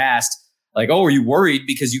time, was asked, like, oh, are you worried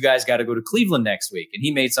because you guys got to go to Cleveland next week? And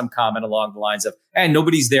he made some comment along the lines of,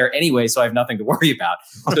 nobody's there anyway, so I have nothing to worry about.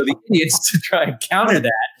 So the Indians, to try and counter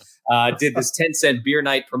that, did this 10-cent beer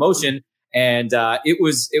night promotion. And it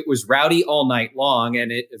was rowdy all night long.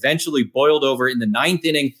 And it eventually boiled over in the 9th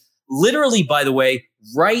inning. Literally, by the way,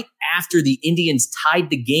 right after the Indians tied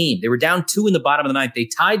the game. They were down 2 in the bottom of the 9th. They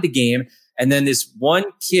tied the game. And then this one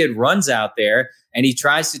kid runs out there and he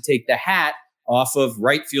tries to take the hat off of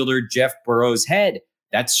right fielder Jeff Burrows' head.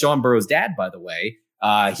 That's Sean Burrows' dad, by the way.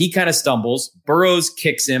 He kind of stumbles. Burrows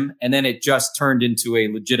kicks him, and then it just turned into a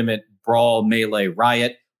legitimate brawl, melee,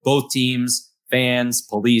 riot. Both teams, fans,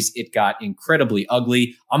 police, it got incredibly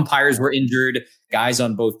ugly. Umpires were injured. Guys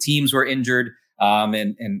on both teams were injured.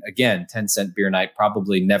 And again, 10-cent beer night,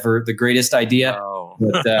 probably never the greatest idea. Oh.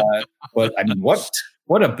 But I mean,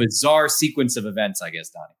 what a bizarre sequence of events, I guess,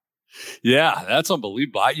 Donnie. Yeah, that's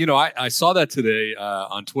unbelievable. I saw that today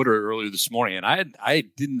on Twitter earlier this morning, and I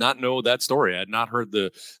did not know that story. I had not heard the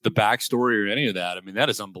backstory or any of that. I mean, that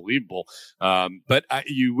is unbelievable. But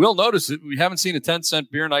you will notice that we haven't seen a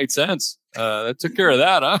 10-cent beer night since. That took care of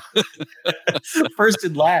that, huh? First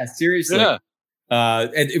and last, seriously. Yeah.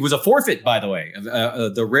 And it was a forfeit, by the way,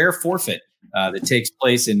 the rare forfeit that takes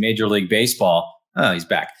place in Major League Baseball. Oh, he's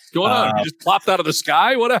back. What's going on? You just plopped out of the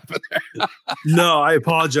sky? What happened there? No, I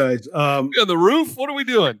apologize. On the roof? What are we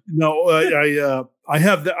doing? No, I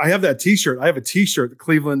have that T-shirt. I have a T-shirt, the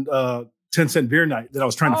Cleveland 10-cent beer night, that I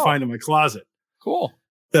was trying to find in my closet. Cool.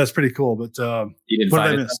 That's pretty cool. But you didn't what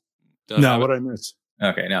find did I it? miss? No, what did I miss?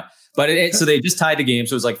 Okay, no. But so they just tied the game.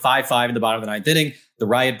 So it was like 5-5 in the bottom of the 9th inning. The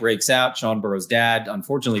riot breaks out. Sean Burrows' dad,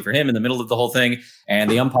 unfortunately for him, in the middle of the whole thing.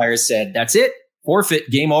 And the umpires said, that's it. Forfeit,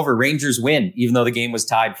 game over, Rangers win, even though the game was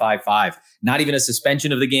tied 5-5. Not even a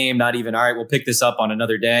suspension of the game, not even, all right, we'll pick this up on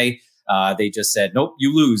another day. They just said, nope,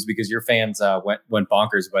 you lose because your fans went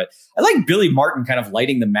bonkers. But I like Billy Martin kind of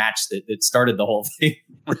lighting the match that started the whole thing.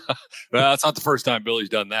 Well, it's not the first time Billy's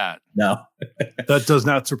done that. No. That does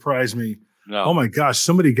not surprise me. No. Oh, my gosh,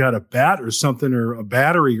 somebody got a bat or something, or a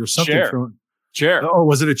battery or something. Chair. Oh,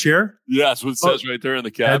 was it a chair? Yeah, that's what it says right there in the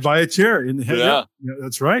caption. Had by a chair in the head. Yeah,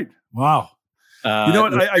 that's right. Wow. You know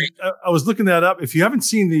what? I was looking that up. If you haven't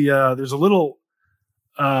seen there's a little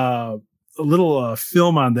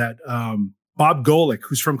film on that. Bob Golick,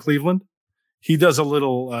 who's from Cleveland, he does a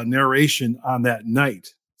little narration on that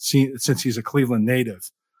night. Since he's a Cleveland native,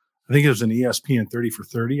 I think it was an ESPN 30 for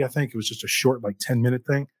 30. I think it was just a short, like 10-minute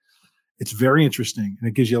thing. It's very interesting and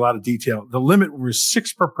it gives you a lot of detail. The limit was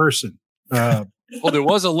 6 per person. There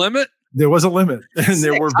was a limit. There was a limit, and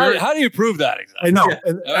there were very. How do you prove that exactly? I know.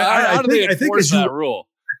 Yeah. How do they enforce that rule?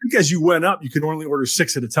 I think as you went up, you could only order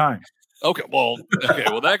 6 at a time. Okay, well,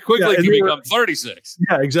 that quickly can become 36.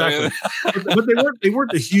 Yeah, exactly. But they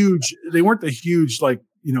weren't the huge like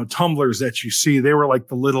tumblers that you see. They were like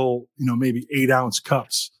the little maybe 8-ounce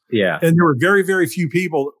cups. Yeah, and there were very, very few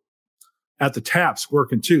people at the taps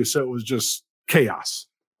working too, so it was just chaos.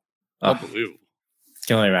 Unbelievable.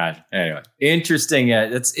 Can only imagine. Anyway, interesting.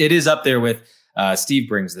 It is up there with Steve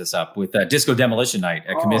brings this up with Disco Demolition Night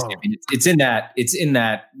at Comiskey. I mean, it's in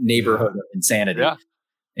that neighborhood of insanity. Yeah.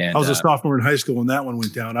 And I was a sophomore in high school when that one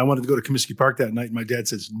went down. I wanted to go to Comiskey Park that night, and my dad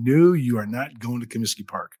says, "No, you are not going to Comiskey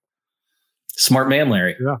Park." Smart man,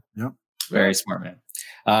 Larry. Yeah. Very smart man.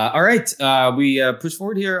 All right. We push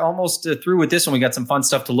forward here almost through with this one. We got some fun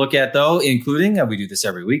stuff to look at, though, including we do this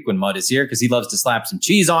every week when Mud is here because he loves to slap some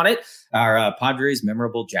cheese on it. Our Padres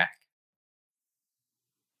memorable Jack.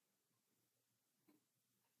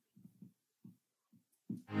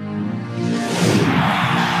 The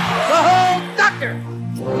home doctor.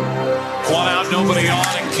 One out nobody on,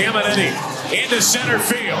 and Caminiti into center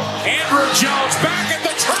field. Andrew Jones back at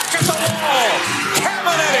the track of the wall.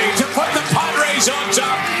 Caminiti to put the Padres on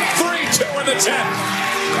top. 3-2 in the 10th.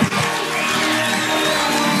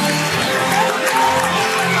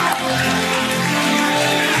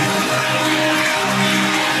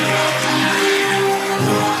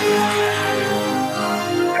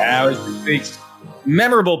 That was this week's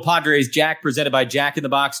memorable Padres Jack, presented by Jack in the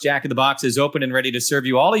Box. Jack in the Box is open and ready to serve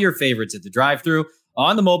you all of your favorites at the drive-thru,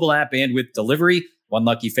 on the mobile app, and with delivery. One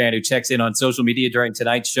lucky fan who checks in on social media during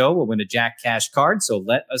tonight's show will win a Jack Cash card, so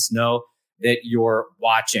let us know that you're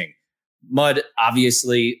watching. Mud,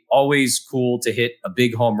 obviously, always cool to hit a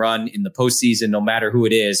big home run in the postseason, no matter who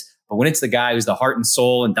it is. But when it's the guy who's the heart and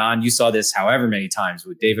soul, and Don, you saw this however many times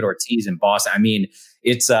with David Ortiz in Boston. I mean,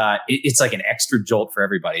 it's like an extra jolt for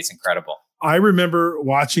everybody. It's incredible. I remember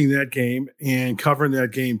watching that game and covering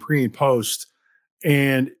that game pre and post.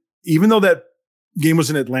 And even though that game was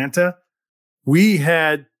in Atlanta, we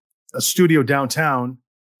had a studio downtown.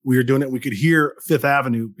 We were doing it. We could hear Fifth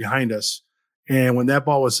Avenue behind us. And when that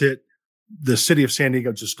ball was hit, the city of San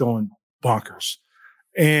Diego just going bonkers.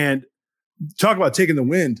 And talk about taking the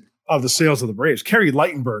wind of the sails of the Braves. Kerry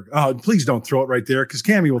Lightenberg. Oh, please don't throw it right there because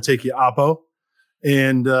Cammy will take you oppo.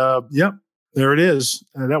 And, yep, there it is.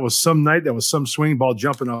 That was some night. That was some swing ball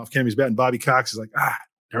jumping off Cammy's bat. And Bobby Cox is like,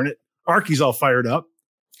 darn it. Arky's all fired up.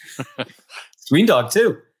 Swing Dog,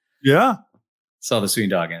 too. Yeah. Saw the Swing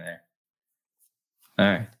Dog in there. All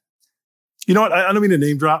right. You know what? I don't mean to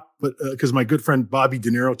name drop, but because my good friend Bobby De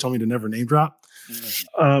Niro told me to never name drop.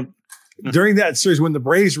 During that series, when the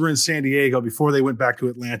Braves were in San Diego, before they went back to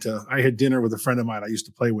Atlanta, I had dinner with a friend of mine I used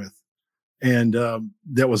to play with. And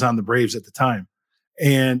that was on the Braves at the time.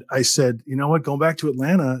 And I said, you know what, going back to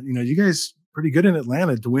Atlanta, you guys pretty good in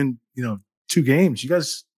Atlanta to win, 2 games. You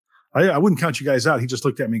guys, I wouldn't count you guys out. He just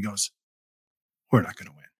looked at me and goes, we're not going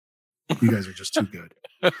to win. You guys are just too good.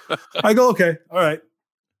 I go, okay. All right.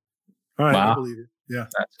 Wow. I believe it. Yeah.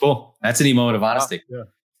 That's cool. That's an moment of honesty. Yeah.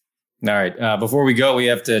 All right. Before we go, we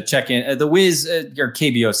have to check in. The Wiz, your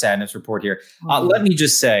KBO sadness report here. Let me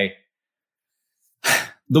just say,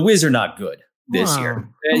 the Wiz are not good this year.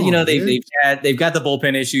 They've got the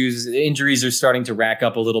bullpen issues. Injuries are starting to rack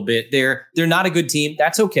up a little bit. They're not a good team.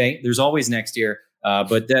 That's okay. There's always next year.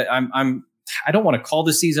 But I don't want to call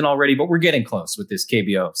the season already, but we're getting close with this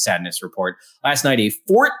KBO sadness report. Last night, a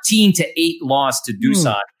 14-8 loss to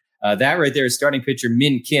Doosan. That right there is starting pitcher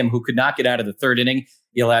Min Kim, who could not get out of the third inning.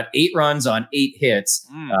 He allowed 8 runs on 8 hits.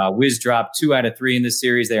 Wiz dropped 2 out of 3 in this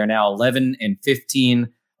series. They are now 11-15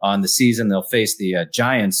 on the season. They'll face the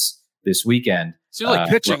Giants this weekend. Seems like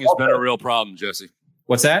pitching has been a real problem, Jesse.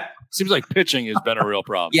 What's that? Seems like pitching has been a real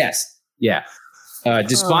problem. Yes. Yeah.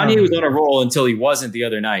 Despaigne was on a roll until he wasn't the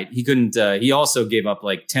other night. He couldn't. He also gave up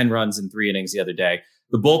like 10 runs in 3 innings the other day.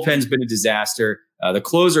 The bullpen's been a disaster. The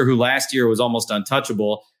closer, who last year was almost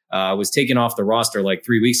untouchable, was taken off the roster like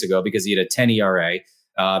 3 weeks ago because he had a 10 ERA.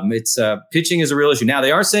 Pitching is a real issue. Now,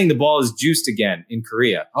 they are saying the ball is juiced again in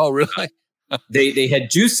Korea. Oh, really? They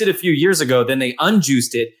had juiced it a few years ago. Then they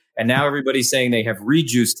unjuiced it. And now everybody's saying they have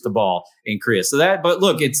rejuiced the ball in Korea. But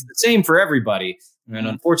look, it's the same for everybody. And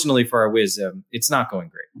unfortunately for our Wiz, it's not going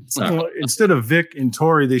great. Instead of Vic and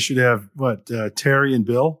Tori, they should have Terry and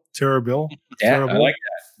Bill? Tara Bill? Yeah, Tara I like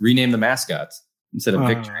that. Rename the mascots instead of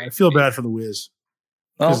Victory. I feel bad for the Wiz.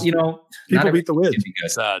 Well, people beat the Wiz.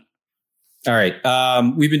 Sad. All right.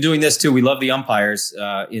 We've been doing this too. We love the umpires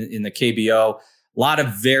in the KBO. A lot of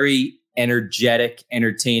very energetic,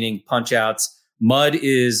 entertaining punch outs. Mud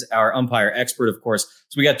is our umpire expert, of course.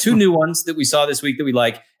 So we got 2 new ones that we saw this week that we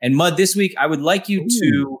like. And Mud, this week, I would like you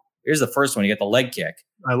to, here's the first one. You got the leg kick.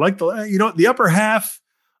 I like the upper half.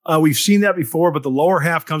 We've seen that before, but the lower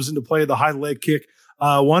half comes into play, the high leg kick.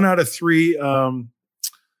 1 out of 3. Well,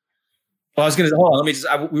 I was going to hold on. Let me just,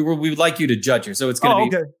 we would like you to judge here. So it's going to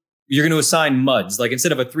be, okay. You're going to assign muds. Like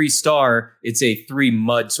instead of a 3-star, it's a 3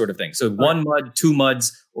 mud sort of thing. So 1 mud, 2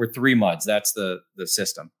 muds, or 3 muds. That's the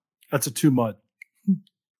system. That's a 2 mud.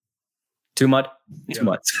 2 mud? 2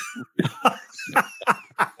 muds.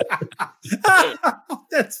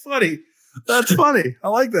 That's funny. I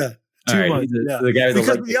like that. 2 muds. Yeah.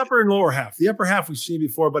 Because the upper and lower half. The upper half we've seen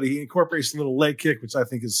before, but he incorporates a little leg kick, which I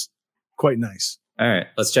think is quite nice. All right,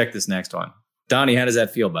 let's check this next one. Donnie, how does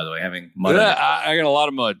that feel, by the way, having mud? Yeah, I got a lot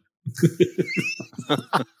of mud. All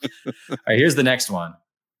right, here's the next one.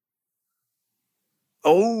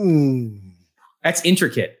 Oh. That's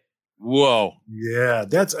intricate. Whoa. Yeah,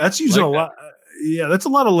 that's using a lot. Yeah, that's a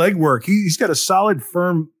lot of leg work. He's got a solid,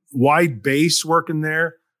 firm, wide base working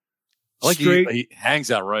there. I like he hangs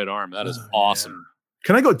that right arm. That is awesome. Yeah.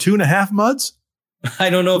 Can I go 2.5 muds? I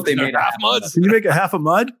don't know if they made half mud. Can you make a half a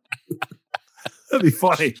mud? That'd be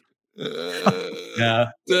funny. Yeah.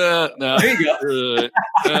 No. There you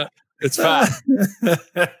go. It's fat.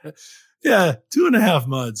 Yeah, 2.5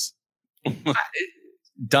 muds.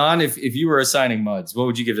 Don, if you were assigning muds, what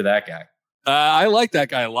would you give to that guy? I like that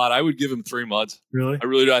guy a lot. I would give him 3 muds. Really? I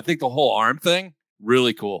really do. I think the whole arm thing,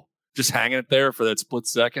 really cool. Just hanging it there for that split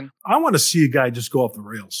second. I want to see a guy just go off the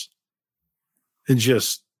rails and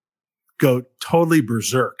just go totally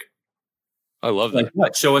berserk. I love that. Like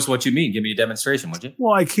what? Show us what you mean. Give me a demonstration, would you?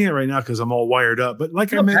 Well, I can't right now because I'm all wired up. But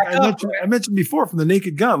like I mentioned before from the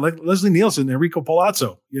Naked Gun, like Leslie Nielsen, Enrico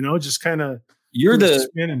Palazzo, just kind of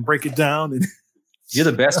spin and break it down. And you're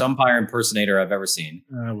the best umpire impersonator I've ever seen.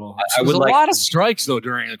 Well, I would a lot of strikes though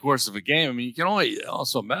during the course of a game. I mean, you can only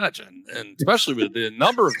also imagine, and especially with the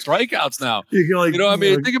number of strikeouts now. Think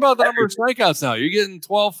about the number of strikeouts now. You're getting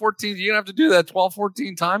 12, 14. You're gonna have to do that 12,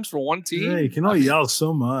 14 times for one team. Yeah, you can only yell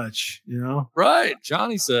so much, Right.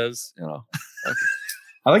 Johnny says,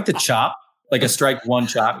 I like the chop, like a strike one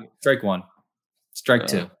chop. Strike one, strike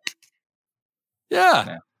two.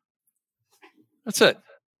 Yeah. That's it.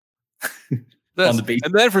 On the beat.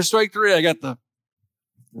 And then for strike 3, I got the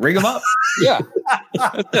ring them up. Yeah.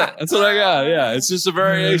 That's what I got. Yeah. It's just a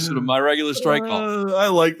variation of my regular strike call. I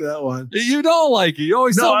like that one. You don't like it. You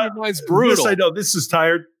always tell me mine's brutal. Yes, I know. This is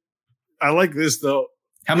tired. I like this though.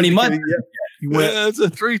 How many muds? Yeah, it's a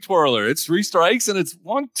 3 twirler. It's 3 strikes and it's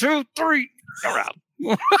 1, 2, 3 around.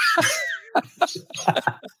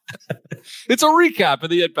 It's a recap of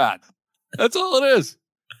the at bat. That's all it is.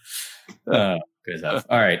 Good stuff.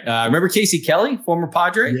 All right. Remember Casey Kelly, former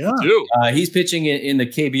Padre? Yeah. He's pitching in the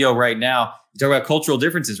KBO right now. You talk about cultural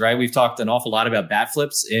differences, right? We've talked an awful lot about bat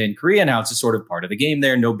flips in Korea. Now it's just sort of part of the game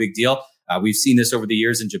there. No big deal. We've seen this over the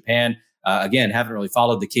years in Japan. Again, haven't really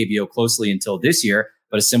followed the KBO closely until this year,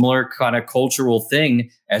 but a similar kind of cultural thing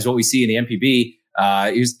as what we see in the MPB.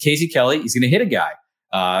 Here's Casey Kelly. He's going to hit a guy.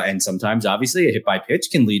 And sometimes, obviously, a hit by pitch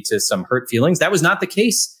can lead to some hurt feelings. That was not the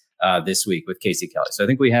case this week with Casey Kelly. So I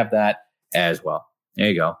think we have that as well. There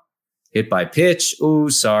you go. Hit by pitch. Ooh,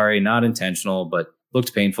 sorry, not intentional, but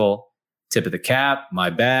looked painful. Tip of the cap. My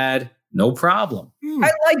bad. No problem. I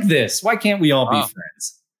like this. Why can't we all be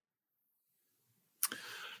friends?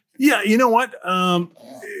 Yeah, you know what?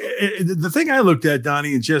 The thing I looked at,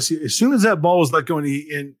 Donnie and Jesse, as soon as that ball was let go and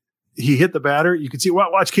he hit the batter, you could see,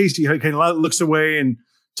 watch Casey kind of looks away and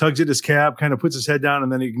tugs at his cap, kind of puts his head down,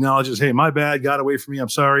 and then he acknowledges, hey, my bad, got away from me. I'm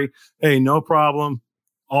sorry. Hey, no problem.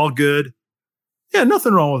 All good. Yeah,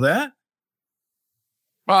 nothing wrong with that.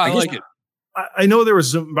 Well, I like it. I know there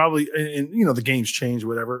was some probably, and the game's changed,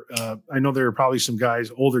 whatever. I know there are probably some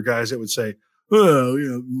guys, older guys that would say, well,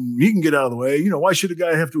 he can get out of the way. Why should a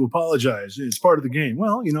guy have to apologize? It's part of the game.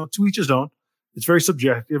 Well, to each his own. It's very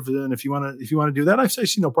subjective. And if you want to do that, I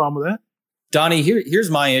see no problem with that. Donnie, here's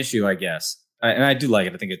my issue, I guess. And I do like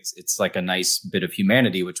it. I think it's like a nice bit of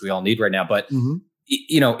humanity, which we all need right now. But,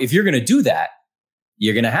 if you're going to do that,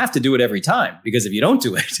 you're going to have to do it every time, because if you don't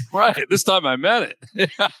do it. Right. This time I meant it.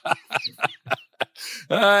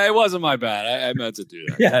 It wasn't my bad. I meant to do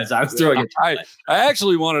that. Yes, I was throwing it. I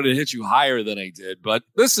actually wanted to hit you higher than I did, but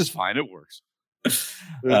this is fine. It works.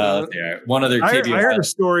 One other KBO. I heard a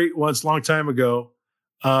story once, long time ago.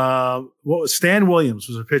 Stan Williams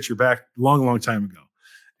was a pitcher back long time ago,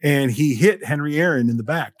 and he hit Henry Aaron in the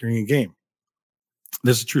back during a game.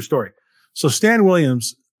 This is a true story. So Stan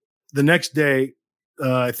Williams, the next day,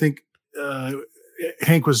 I think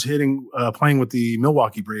Hank was playing with the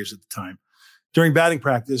Milwaukee Braves at the time. During batting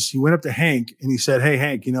practice, he went up to Hank and he said, "Hey,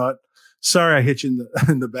 Hank, you know what? Sorry I hit you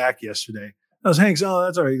in the back yesterday." I was Hank's. "Oh,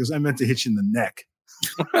 that's all right." He goes, "I meant to hit you in the neck."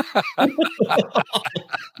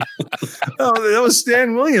 Oh, that was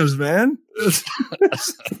Stan Williams, man.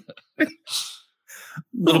 A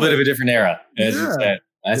little bit of a different era, as you said.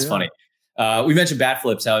 That's funny. We mentioned bat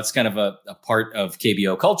flips, how it's kind of a part of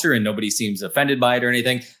KBO culture and nobody seems offended by it or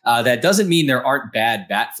anything. That doesn't mean there aren't bad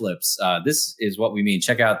bat flips. This is what we mean.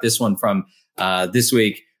 Check out this one from this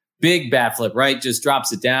week. Big bat flip, right? Just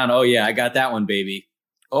drops it down. Oh, yeah, I got that one, baby.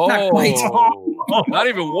 Oh, not quite. Not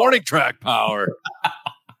even warning track power.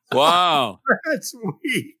 Wow. That's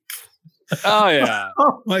weak. Oh, yeah.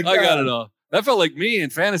 Oh, my God. I got it all. That felt like me in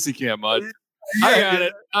fantasy camp, Mud.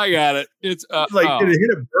 I got it. It's did it hit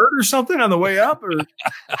a bird or something on the way up? Or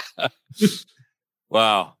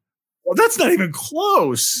wow. Well, that's not even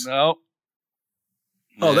close. No.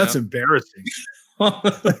 Oh, that's embarrassing.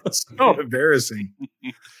 So embarrassing.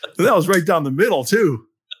 That was right down the middle too.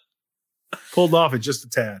 Pulled off it just a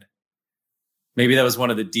tad. Maybe that was one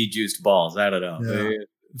of the de-juiced balls. I don't know. Yeah.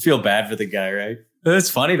 I feel bad for the guy, right? That's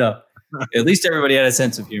funny though. At least everybody had a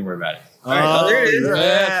sense of humor about it. All right, there it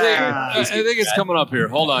is. I think it's coming up here.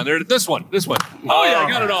 Hold on. There, this one. Oh, yeah, I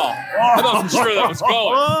got it all. I thought for sure that was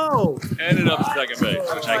going. Ended up second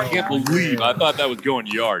base, which I can't believe. I thought that was going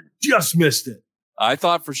yard. Just missed it. I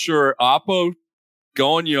thought for sure Oppo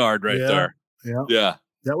going yard right there. Yeah.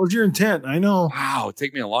 That was your intent. I know. Wow. It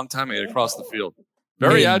took me a long time to get across the field.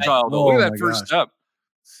 Very agile, though. Look at that first step.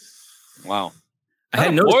 Wow. I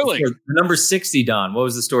had noticed number 60, Don. What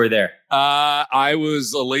was the story there? I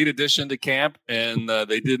was a late addition to camp, and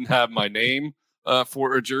they didn't have my name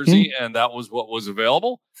for a jersey, and that was what was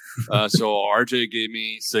available. So RJ gave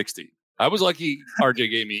me 60. I was lucky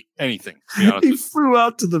RJ gave me anything. He flew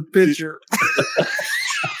out to the pitcher.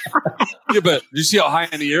 Yeah, but did you see how high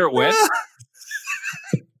in the air it went?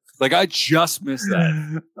 Like, I just missed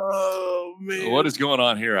that. Oh, man. What is going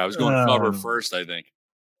on here? I was going cover first, I think.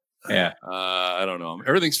 Yeah. I don't know.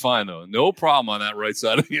 Everything's fine, though. No problem on that right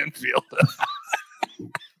side of the infield.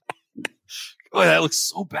 Boy, that looks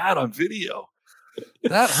so bad on video.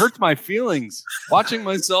 That hurts my feelings watching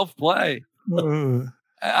myself play.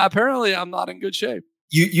 Apparently, I'm not in good shape.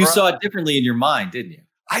 You saw it differently in your mind, didn't you?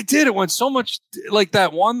 I did. It went so much like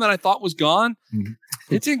that one that I thought was gone.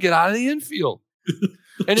 It didn't get out of the infield.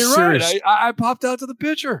 And you're right. I popped out to the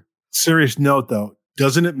pitcher. Serious note, though.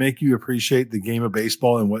 Doesn't it make you appreciate the game of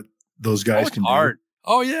baseball and what those guys can do?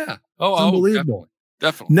 Oh, yeah. Oh, unbelievable.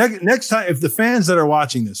 Definitely. Next time, if the fans that are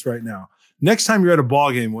watching this right now, next time you're at a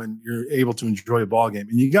ball game when you're able to enjoy a ball game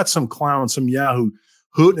and you got some clown, some yahoo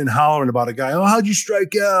hooting and hollering about a guy, oh, how'd you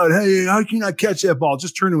strike out? Hey, how can you not catch that ball?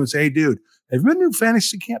 Just turn to him and say, hey, dude, have you been to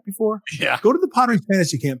fantasy camp before? Yeah. Go to the Padres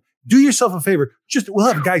fantasy camp. Do yourself a favor.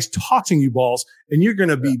 We'll have guys tossing you balls and you're going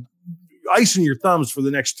to be icing your thumbs for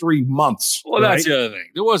the next 3 months. Well, that's the other thing.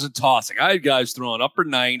 There wasn't tossing. I had guys throwing upper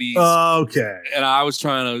 90s. Okay. And I was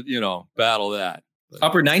trying to, battle that.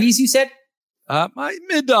 Upper 90s, you said? My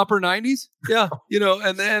mid to upper 90s. Yeah.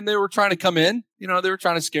 And then they were trying to come in. They were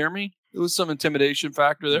trying to scare me. There was some intimidation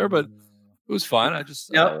factor there, but it was fine. I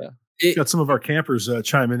just got some of our campers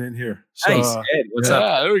chiming in here. So, nice. Ed, what's up?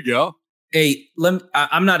 Yeah, there we go. Hey,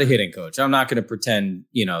 I'm not a hitting coach. I'm not going to pretend,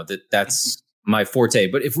 that's my forte.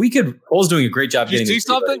 But if we could, Cole's doing a great job getting this. See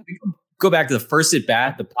something? Go back to the first at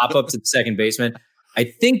bat, the pop up to the second baseman. I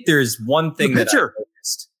think there's one thing that I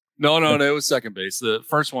noticed. No, it was second base. The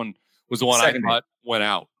first one was the one I thought went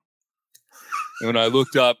out. And when I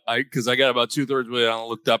looked up, because I got about 2/3 way down, I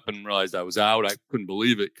looked up and realized I was out. I couldn't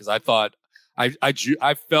believe it because I thought I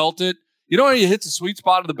felt it. You know when you hit the sweet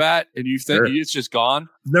spot of the bat and you think it's just gone?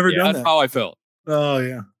 Never done that. That's how I felt. Oh,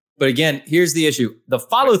 yeah. But again, here's the issue. The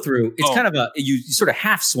follow through, it's kind of you sort of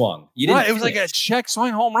half swung. You didn't it was like a check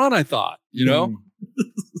swing home run, I thought.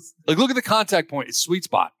 Like, look at the contact point. It's sweet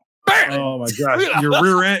spot. Bam! Oh, my gosh.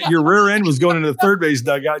 Your rear end was going into the third base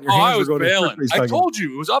dugout. And your hands were going to the first base dugout. I told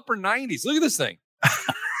you. It was upper 90s. Look at this thing.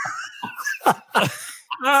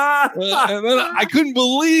 And then I couldn't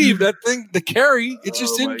believe that thing, the carry. It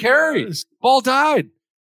just didn't carry. Gosh. Ball died.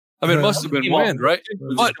 I mean, it must have been wind, right?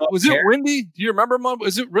 But was it windy? Do you remember, Mom?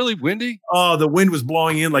 Was it really windy? Oh, the wind was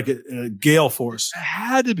blowing in like a gale force. It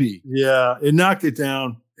had to be. Yeah, it knocked it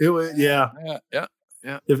down. It was, yeah.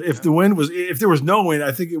 If there was no wind,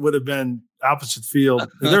 I think it would have been opposite field.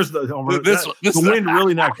 There's the wind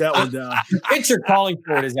really knocked that one down. The pitcher calling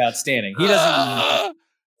for it is outstanding. He doesn't.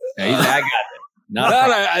 I got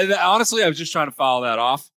it. Honestly, I was just trying to foul that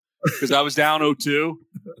off because I was down 0-2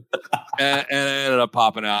 and I ended up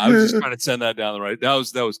popping out. I was just trying to send that down the right. That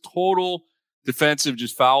was total defensive,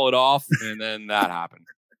 just foul it off, and then that happened.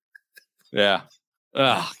 Yeah.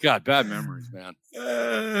 Oh, God, bad memories, man.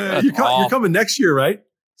 You're coming next year, right?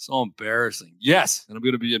 So embarrassing. Yes, and I'm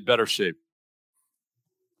going to be in better shape.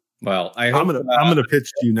 Well, I'm gonna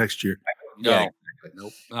pitch to you next year. No.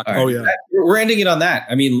 Nope. Yeah. We're ending it on that.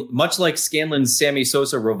 I mean, much like Scanlon's Sammy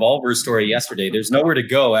Sosa revolver story yesterday, there's nowhere to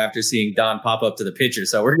go after seeing Don pop up to the pitcher.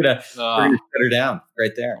 So we're gonna shut her down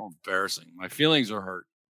right there. Oh, embarrassing. My feelings are hurt.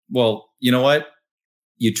 Well, you know what?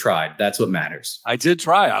 You tried. That's what matters. I did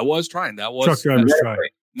try. I was trying. That was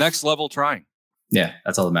next level trying. Yeah,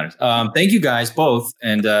 that's all that matters. Thank you guys both,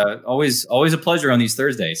 and always a pleasure on these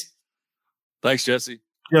Thursdays. Thanks, Jesse.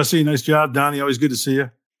 Jesse, nice job, Donnie. Always good to see you.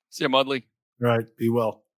 See you, Mudley. Right. Be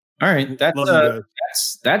well. All right.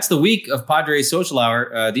 That's the week of Padres Social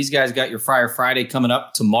Hour. These guys got your Friar Friday coming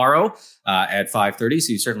up tomorrow at 5:30.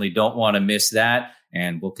 So you certainly don't want to miss that.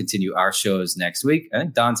 And we'll continue our shows next week. I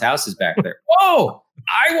think Don's house is back there. Whoa!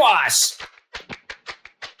 Eyewash!